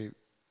energy to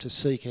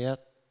seek out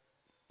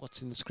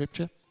what's in the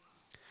scripture.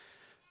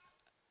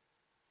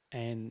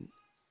 And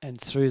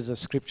through the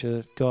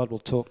scripture, God will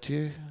talk to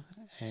you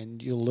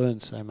and you'll learn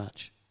so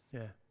much.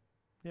 Yeah.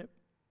 Yep.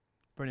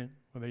 Brilliant.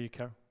 What about you,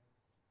 Carol?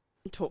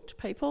 Talk to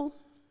people.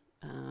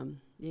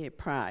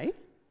 Pray.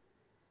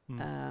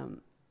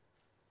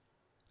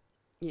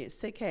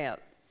 Seek out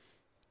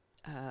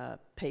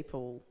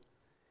people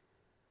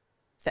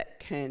that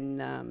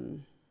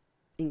can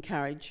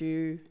encourage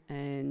you,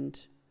 and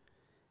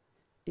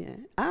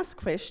ask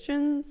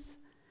questions.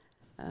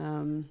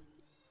 I've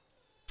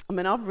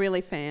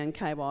really found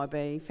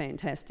KYB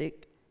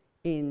fantastic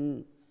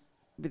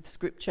with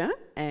scripture,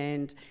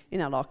 and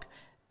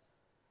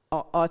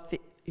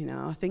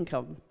I think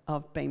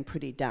I've been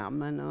pretty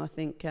dumb, and I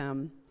think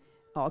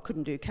I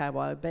couldn't do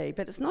KYB.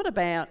 But it's not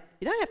about,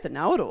 you don't have to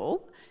know it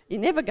all.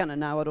 You're never going to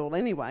know it all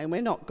anyway, and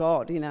we're not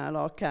God,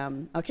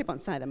 I keep on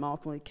saying to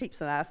Michael, he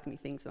keeps on asking me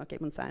things, and I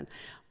keep on saying,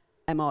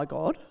 am I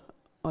God?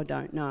 I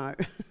don't know.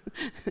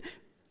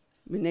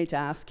 We need to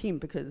ask him,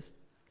 because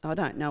I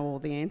don't know all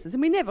the answers,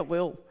 and we never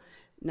will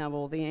know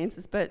all the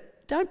answers.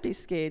 But don't be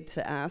scared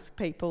to ask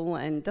people,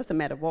 and it doesn't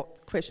matter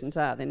what questions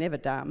are, they're never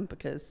dumb,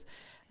 because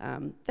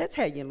that's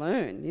how you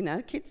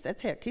learn, kids,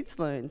 that's how kids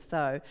learn.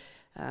 So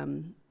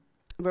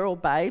we're all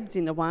babes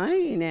in a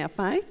way in our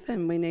faith,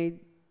 and we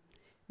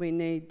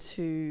need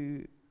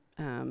to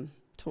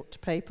talk to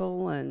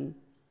people, and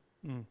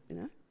if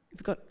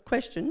you've got a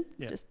question,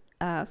 just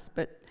ask,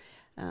 but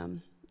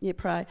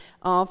pray.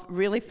 I've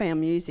really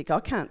found music. I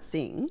can't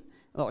sing.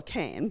 Well, I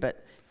can,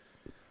 but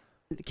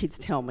the kids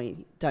tell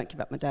me, don't give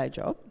up my day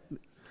job.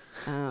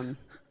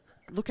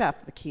 Look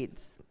after the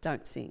kids,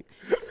 don't sing.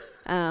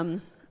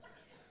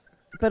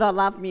 But I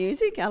love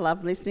music. I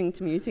love listening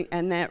to music,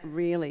 and that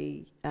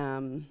really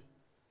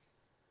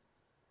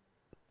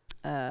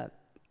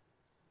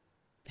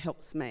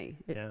helps me.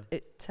 It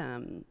It's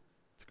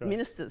great.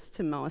 ministers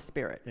to my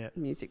spirit. Yeah.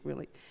 Music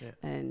really, Yeah.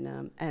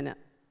 and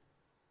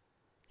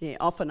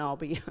often I'll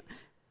be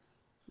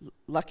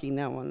lucky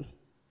no one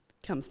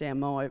comes down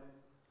my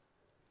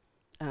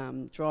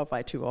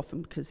driveway too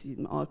often, because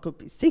I could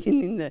be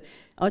singing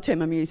I turn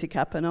my music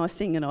up and I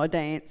sing and I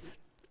dance.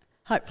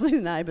 Hopefully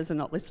the neighbours are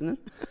not listening.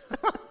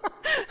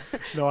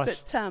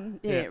 Nice. But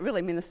it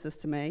really ministers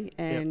to me,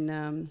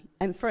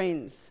 and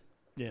friends.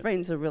 Yeah.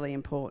 Friends are really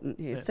important.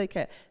 Yeah,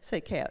 Yeah.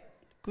 seek out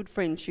good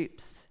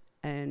friendships,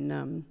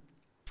 and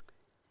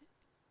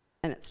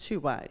it's two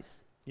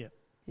ways. Yeah.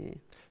 Yeah.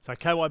 So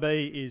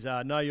KYB is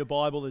Know Your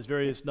Bible. There's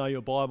various Know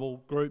Your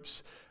Bible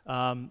groups. We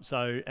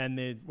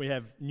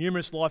have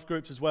numerous life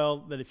groups as well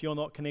that if you're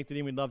not connected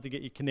in, we'd love to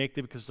get you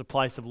connected, because it's a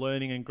place of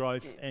learning and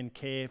growth and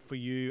care for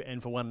you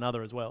and for one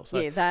another as well. So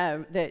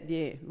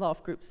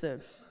life groups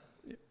are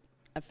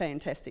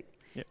fantastic.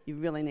 Yep. You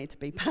really need to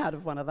be part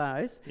of one of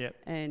those. Yep.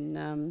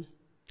 And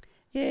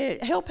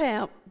help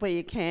out where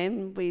you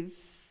can with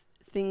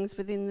things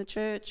within the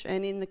church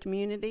and in the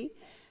community.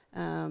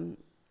 Don't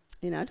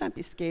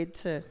be scared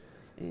to,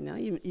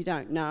 you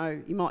don't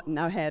know, you might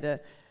know how to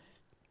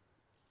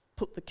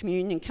put the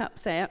communion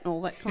cups out and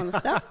all that kind of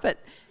stuff, but,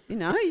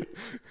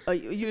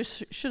 you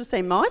should have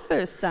seen my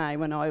first day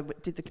when I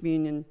did the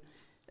communion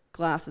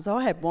glasses.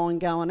 I had wine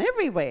going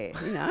everywhere,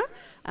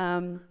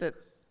 but,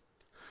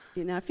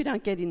 if you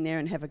don't get in there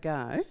and have a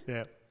go.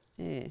 Yeah.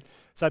 Yeah.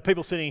 So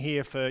people sitting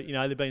here for,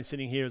 they've been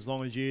sitting here as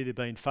long as you, they've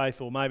been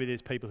faithful. Maybe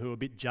there's people who are a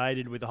bit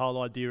jaded with the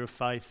whole idea of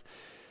faith.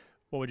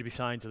 What would you be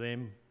saying to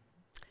them?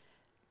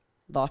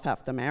 Life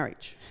after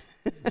marriage.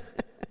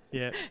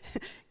 Yeah.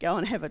 Go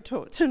and have a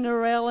talk to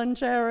Narelle and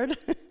Jared.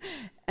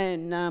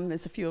 And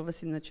there's a few of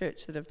us in the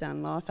church that have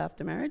done life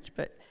after marriage.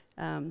 But,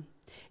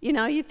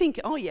 you think,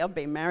 I've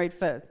been married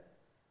for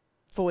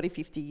 40,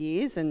 50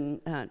 years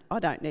and I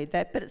don't need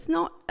that. But it's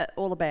not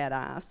all about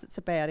us. It's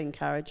about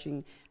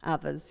encouraging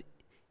others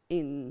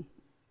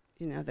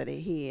that are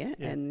here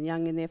and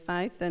young in their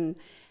faith. And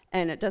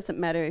it doesn't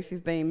matter if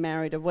you've been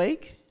married a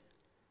week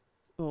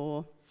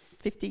or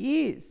 50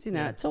 years,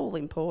 it's all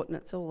important,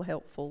 it's all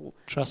helpful.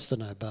 Trust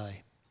and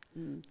obey,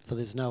 for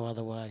there's no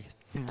other way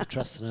to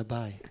trust and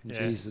obey in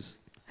Jesus.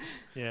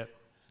 Yeah.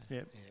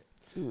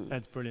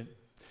 That's brilliant.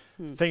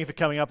 Thank you for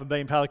coming up and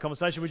being part of the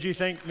conversation. Would you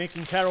thank Mick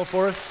and Carol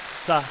for us?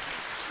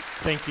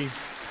 Thank you.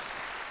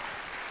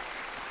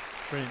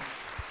 Brilliant.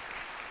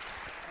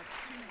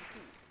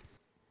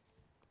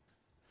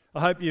 I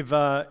hope you've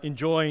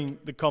enjoying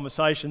the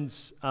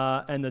conversations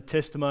and the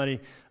testimony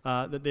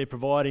that they're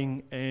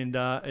providing, and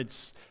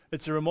it's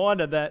a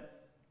reminder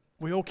that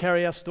we all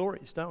carry our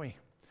stories, don't we?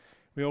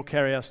 We all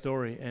carry our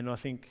story, and I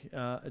think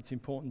it's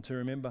important to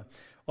remember.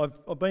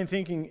 I've been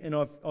thinking, and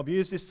I've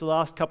used this the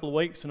last couple of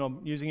weeks, and I'm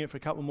using it for a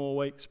couple more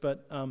weeks,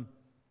 but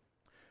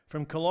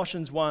from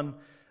Colossians 1,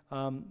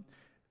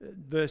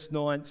 verse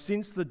 9,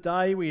 since the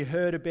day we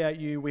heard about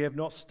you, we have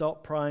not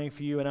stopped praying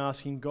for you and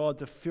asking God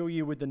to fill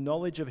you with the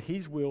knowledge of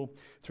His will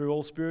through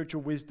all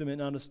spiritual wisdom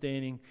and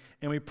understanding.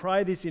 And we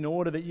pray this in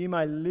order that you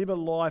may live a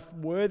life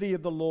worthy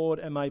of the Lord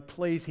and may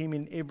please Him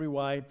in every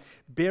way,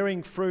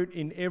 bearing fruit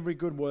in every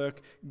good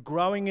work,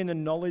 growing in the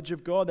knowledge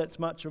of God. That's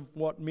much of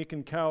what Mick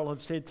and Carol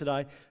have said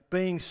today.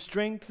 Being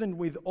strengthened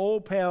with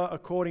all power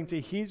according to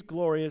His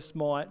glorious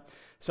might,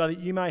 so that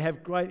you may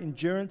have great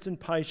endurance and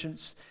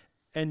patience,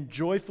 and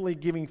joyfully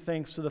giving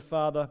thanks to the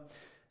Father.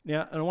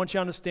 Now, and I want you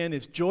to understand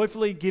this,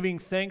 joyfully giving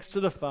thanks to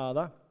the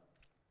Father,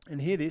 and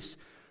hear this,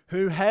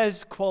 who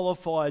has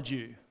qualified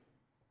you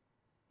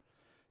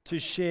to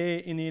share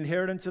in the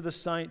inheritance of the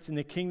saints in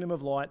the kingdom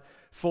of light,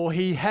 for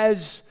He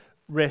has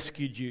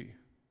rescued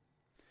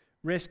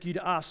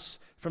us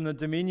from the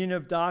dominion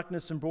of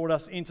darkness and brought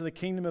us into the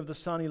kingdom of the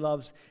Son He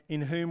loves,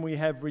 in whom we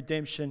have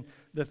redemption,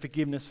 the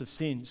forgiveness of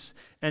sins.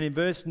 And in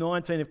verse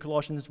 19 of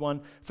Colossians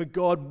 1, for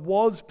God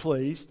was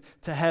pleased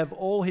to have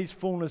all His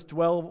fullness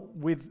dwell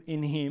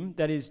within Him,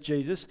 that is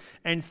Jesus,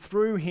 and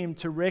through Him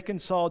to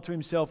reconcile to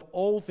Himself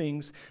all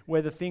things,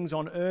 whether things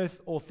on earth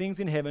or things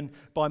in heaven,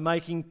 by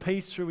making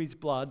peace through His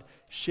blood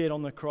shed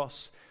on the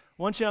cross.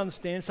 I want you to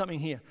understand something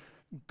here.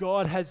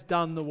 God has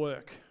done the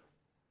work.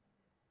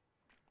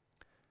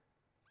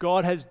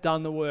 God has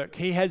done the work.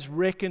 He has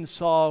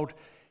reconciled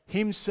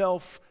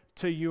Himself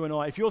to you and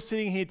I. If you're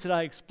sitting here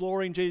today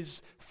exploring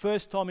Jesus,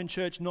 first time in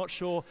church, not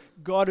sure,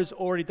 God has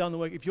already done the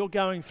work. If you're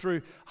going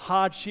through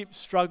hardship,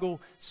 struggle,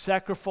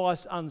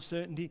 sacrifice,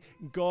 uncertainty,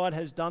 God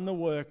has done the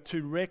work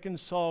to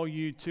reconcile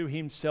you to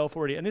Himself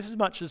already. And this is as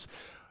much as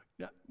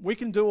we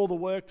can do all the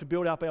work to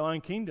build up our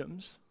own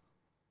kingdoms.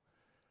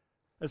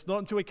 It's not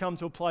until we come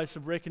to a place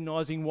of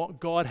recognizing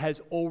what God has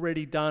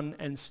already done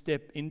and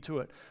step into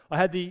it. I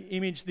had the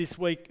image this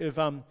week of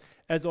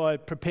as I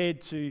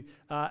prepared to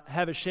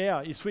have a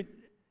shower. You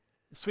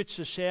switch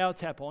the shower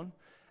tap on,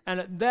 and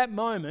at that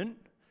moment,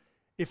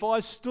 if I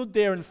stood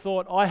there and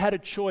thought I had a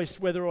choice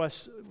whether I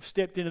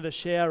stepped into the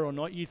shower or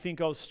not, you'd think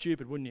I was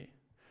stupid, wouldn't you?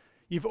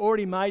 You've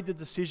already made the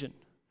decision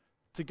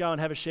to go and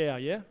have a shower,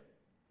 yeah?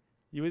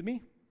 You with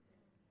me?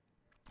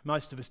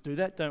 Most of us do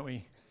that, don't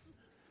we?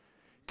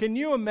 Can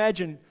you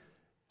imagine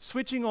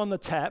switching on the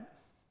tap,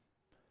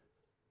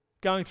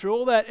 going through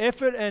all that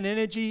effort and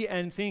energy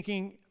and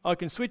thinking, I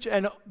can switch,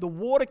 and the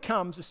water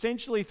comes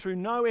essentially through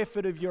no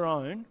effort of your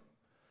own,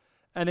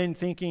 and then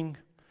thinking,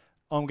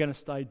 I'm going to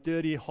stay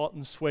dirty, hot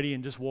and sweaty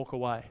and just walk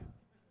away.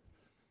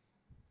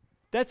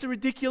 That's a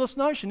ridiculous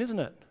notion, isn't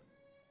it?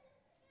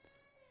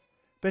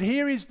 But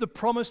here is the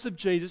promise of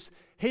Jesus.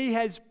 He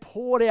has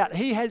poured out,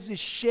 he has this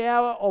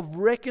shower of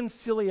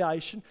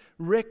reconciliation,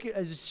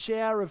 a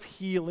shower of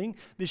healing,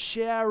 this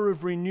shower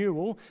of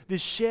renewal,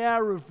 this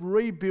shower of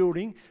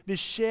rebuilding,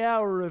 this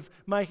shower of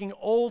making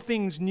all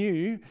things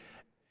new.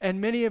 And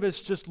many of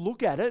us just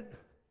look at it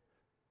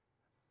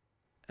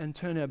and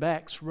turn our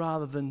backs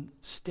rather than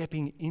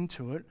stepping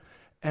into it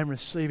and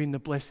receiving the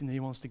blessing that he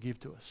wants to give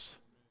to us.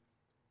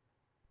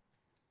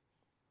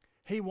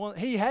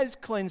 He has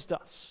cleansed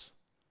us.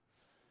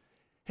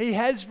 He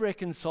has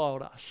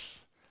reconciled us.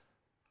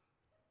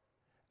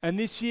 And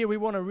this year we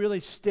want to really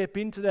step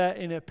into that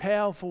in a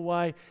powerful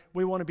way.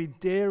 We want to be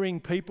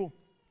daring people,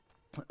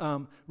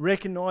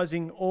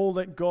 recognizing all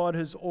that God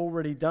has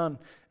already done.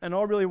 And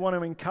I really want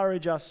to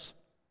encourage us,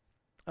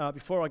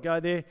 before I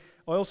go there,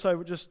 I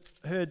also just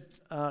heard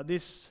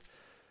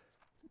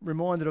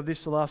reminded of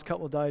this the last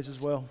couple of days as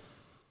well.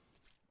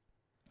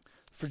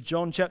 For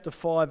John chapter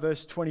 5,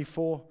 verse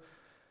 24.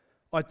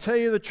 I tell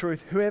you the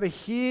truth, whoever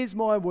hears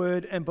my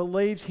word and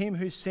believes him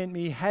who sent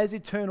me has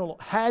eternal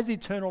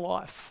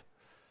life.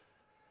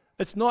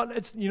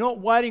 You're not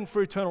waiting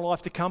for eternal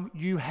life to come.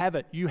 You have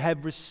it. You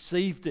have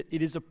received it.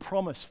 It is a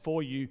promise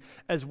for you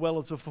as well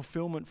as a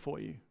fulfillment for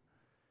you.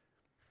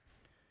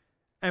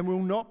 And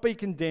will not be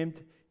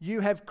condemned. You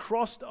have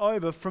crossed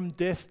over from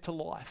death to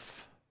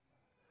life.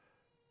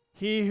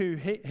 He who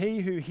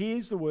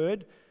hears the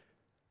word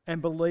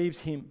and believes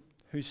him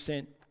who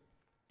sent.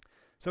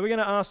 So we're going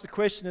to ask the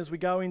question as we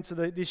go into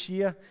this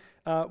year.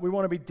 We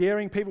want to be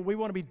daring people. We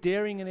want to be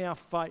daring in our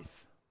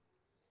faith.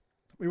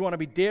 We want to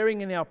be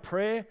daring in our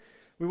prayer.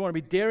 We want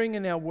to be daring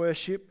in our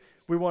worship.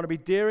 We want to be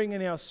daring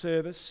in our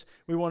service.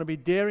 We want to be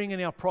daring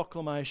in our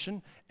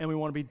proclamation. And we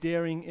want to be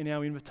daring in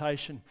our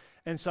invitation.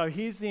 And so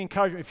here's the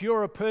encouragement. If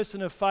you're a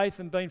person of faith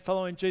and been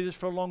following Jesus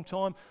for a long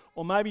time,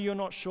 or maybe you're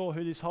not sure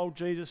who this whole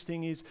Jesus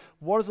thing is,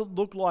 what does it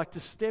look like to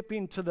step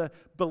into the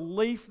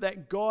belief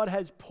that God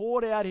has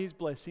poured out his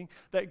blessing,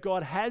 that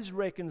God has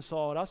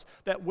reconciled us,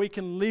 that we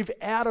can live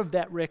out of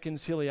that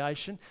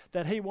reconciliation,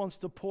 that he wants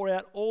to pour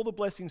out all the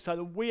blessings so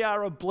that we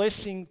are a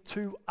blessing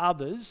to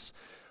others?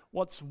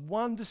 What's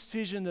one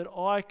decision that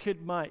I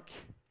could make?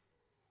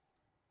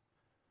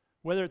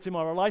 Whether it's in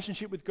my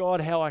relationship with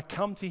God, how I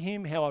come to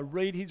him, how I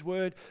read his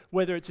word,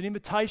 whether it's an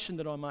invitation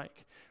that I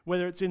make,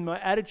 whether it's in my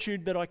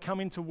attitude that I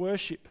come into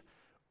worship,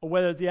 or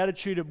whether it's the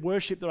attitude of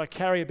worship that I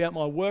carry about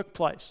my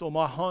workplace or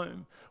my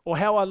home, or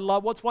how I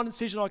love, what's one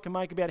decision I can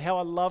make about how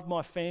I love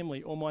my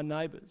family or my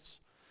neighbours?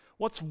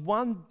 What's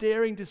one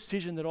daring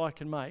decision that I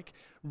can make,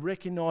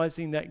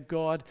 recognizing that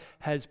God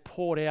has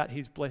poured out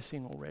his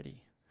blessing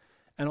already,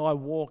 and I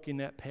walk in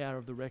that power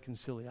of the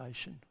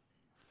reconciliation?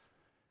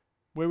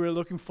 We're really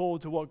looking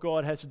forward to what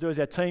God has to do. As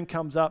our team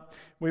comes up,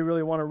 we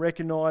really want to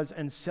recognize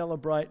and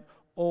celebrate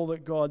all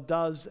that God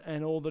does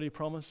and all that he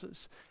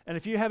promises. And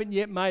if you haven't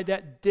yet made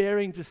that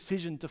daring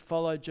decision to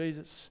follow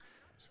Jesus,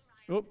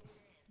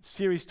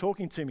 Siri's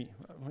talking to me.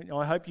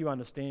 I hope you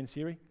understand,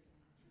 Siri.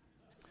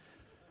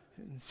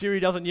 Siri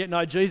doesn't yet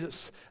know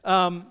Jesus.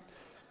 But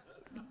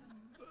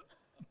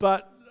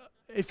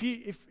if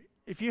you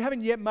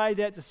haven't yet made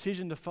that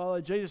decision to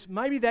follow Jesus,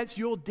 maybe that's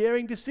your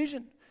daring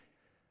decision.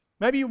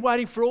 Maybe you're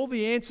waiting for all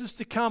the answers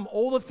to come,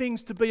 all the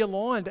things to be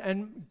aligned,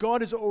 and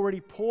God has already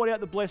poured out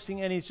the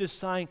blessing and he's just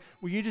saying,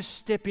 will you just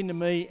step into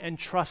me and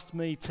trust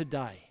me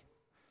today?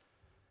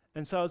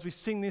 And so as we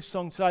sing this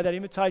song today, that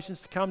invitation's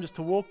to come, just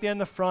to walk down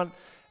the front,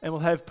 and we'll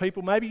have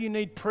people. Maybe you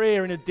need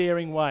prayer in a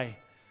daring way.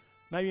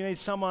 Maybe you need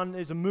someone,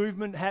 there's a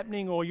movement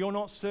happening, or you're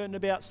not certain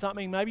about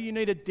something. Maybe you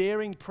need a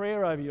daring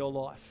prayer over your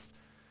life.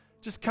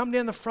 Just come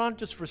down the front,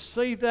 just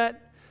receive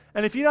that.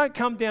 And if you don't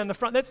come down the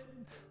front,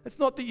 it's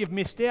not that you've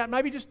missed out.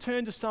 Maybe just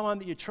turn to someone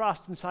that you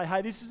trust and say,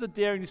 hey, this is a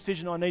daring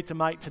decision I need to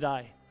make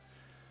today.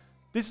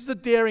 This is a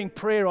daring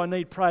prayer I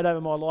need prayed over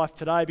my life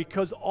today,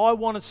 because I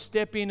want to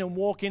step in and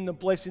walk in the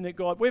blessing that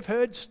God... We've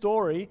heard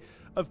story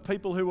of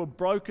people who were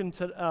broken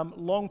a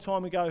long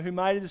time ago who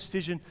made a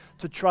decision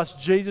to trust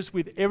Jesus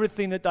with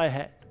everything that they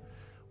had.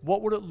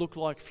 What would it look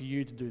like for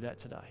you to do that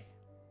today?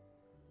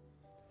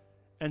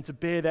 And to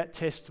bear that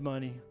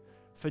testimony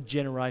for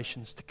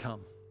generations to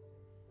come.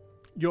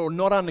 You're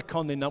not under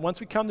condemnation. Once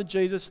we come to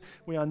Jesus,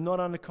 we are not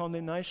under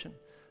condemnation.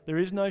 There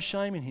is no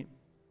shame in him.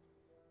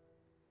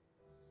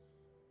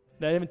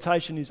 That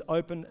invitation is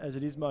open as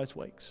it is most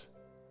weeks.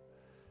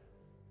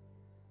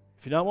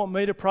 If you don't want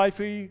me to pray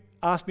for you,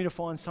 ask me to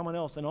find someone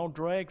else, and I'll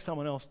drag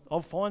someone else.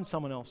 I'll find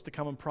someone else to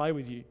come and pray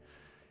with you.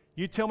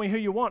 You tell me who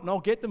you want, and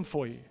I'll get them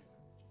for you.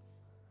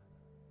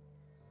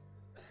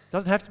 It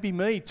doesn't have to be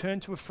me. Turn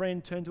to a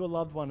friend, turn to a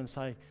loved one and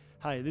say,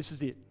 hey, this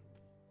is it.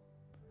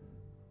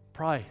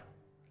 Pray.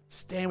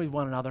 Stand with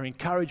one another,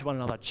 encourage one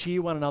another,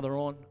 cheer one another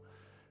on.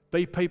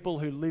 Be people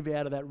who live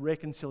out of that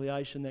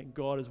reconciliation that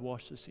God has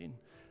washed us in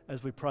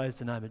as we praise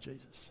the name of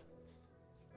Jesus.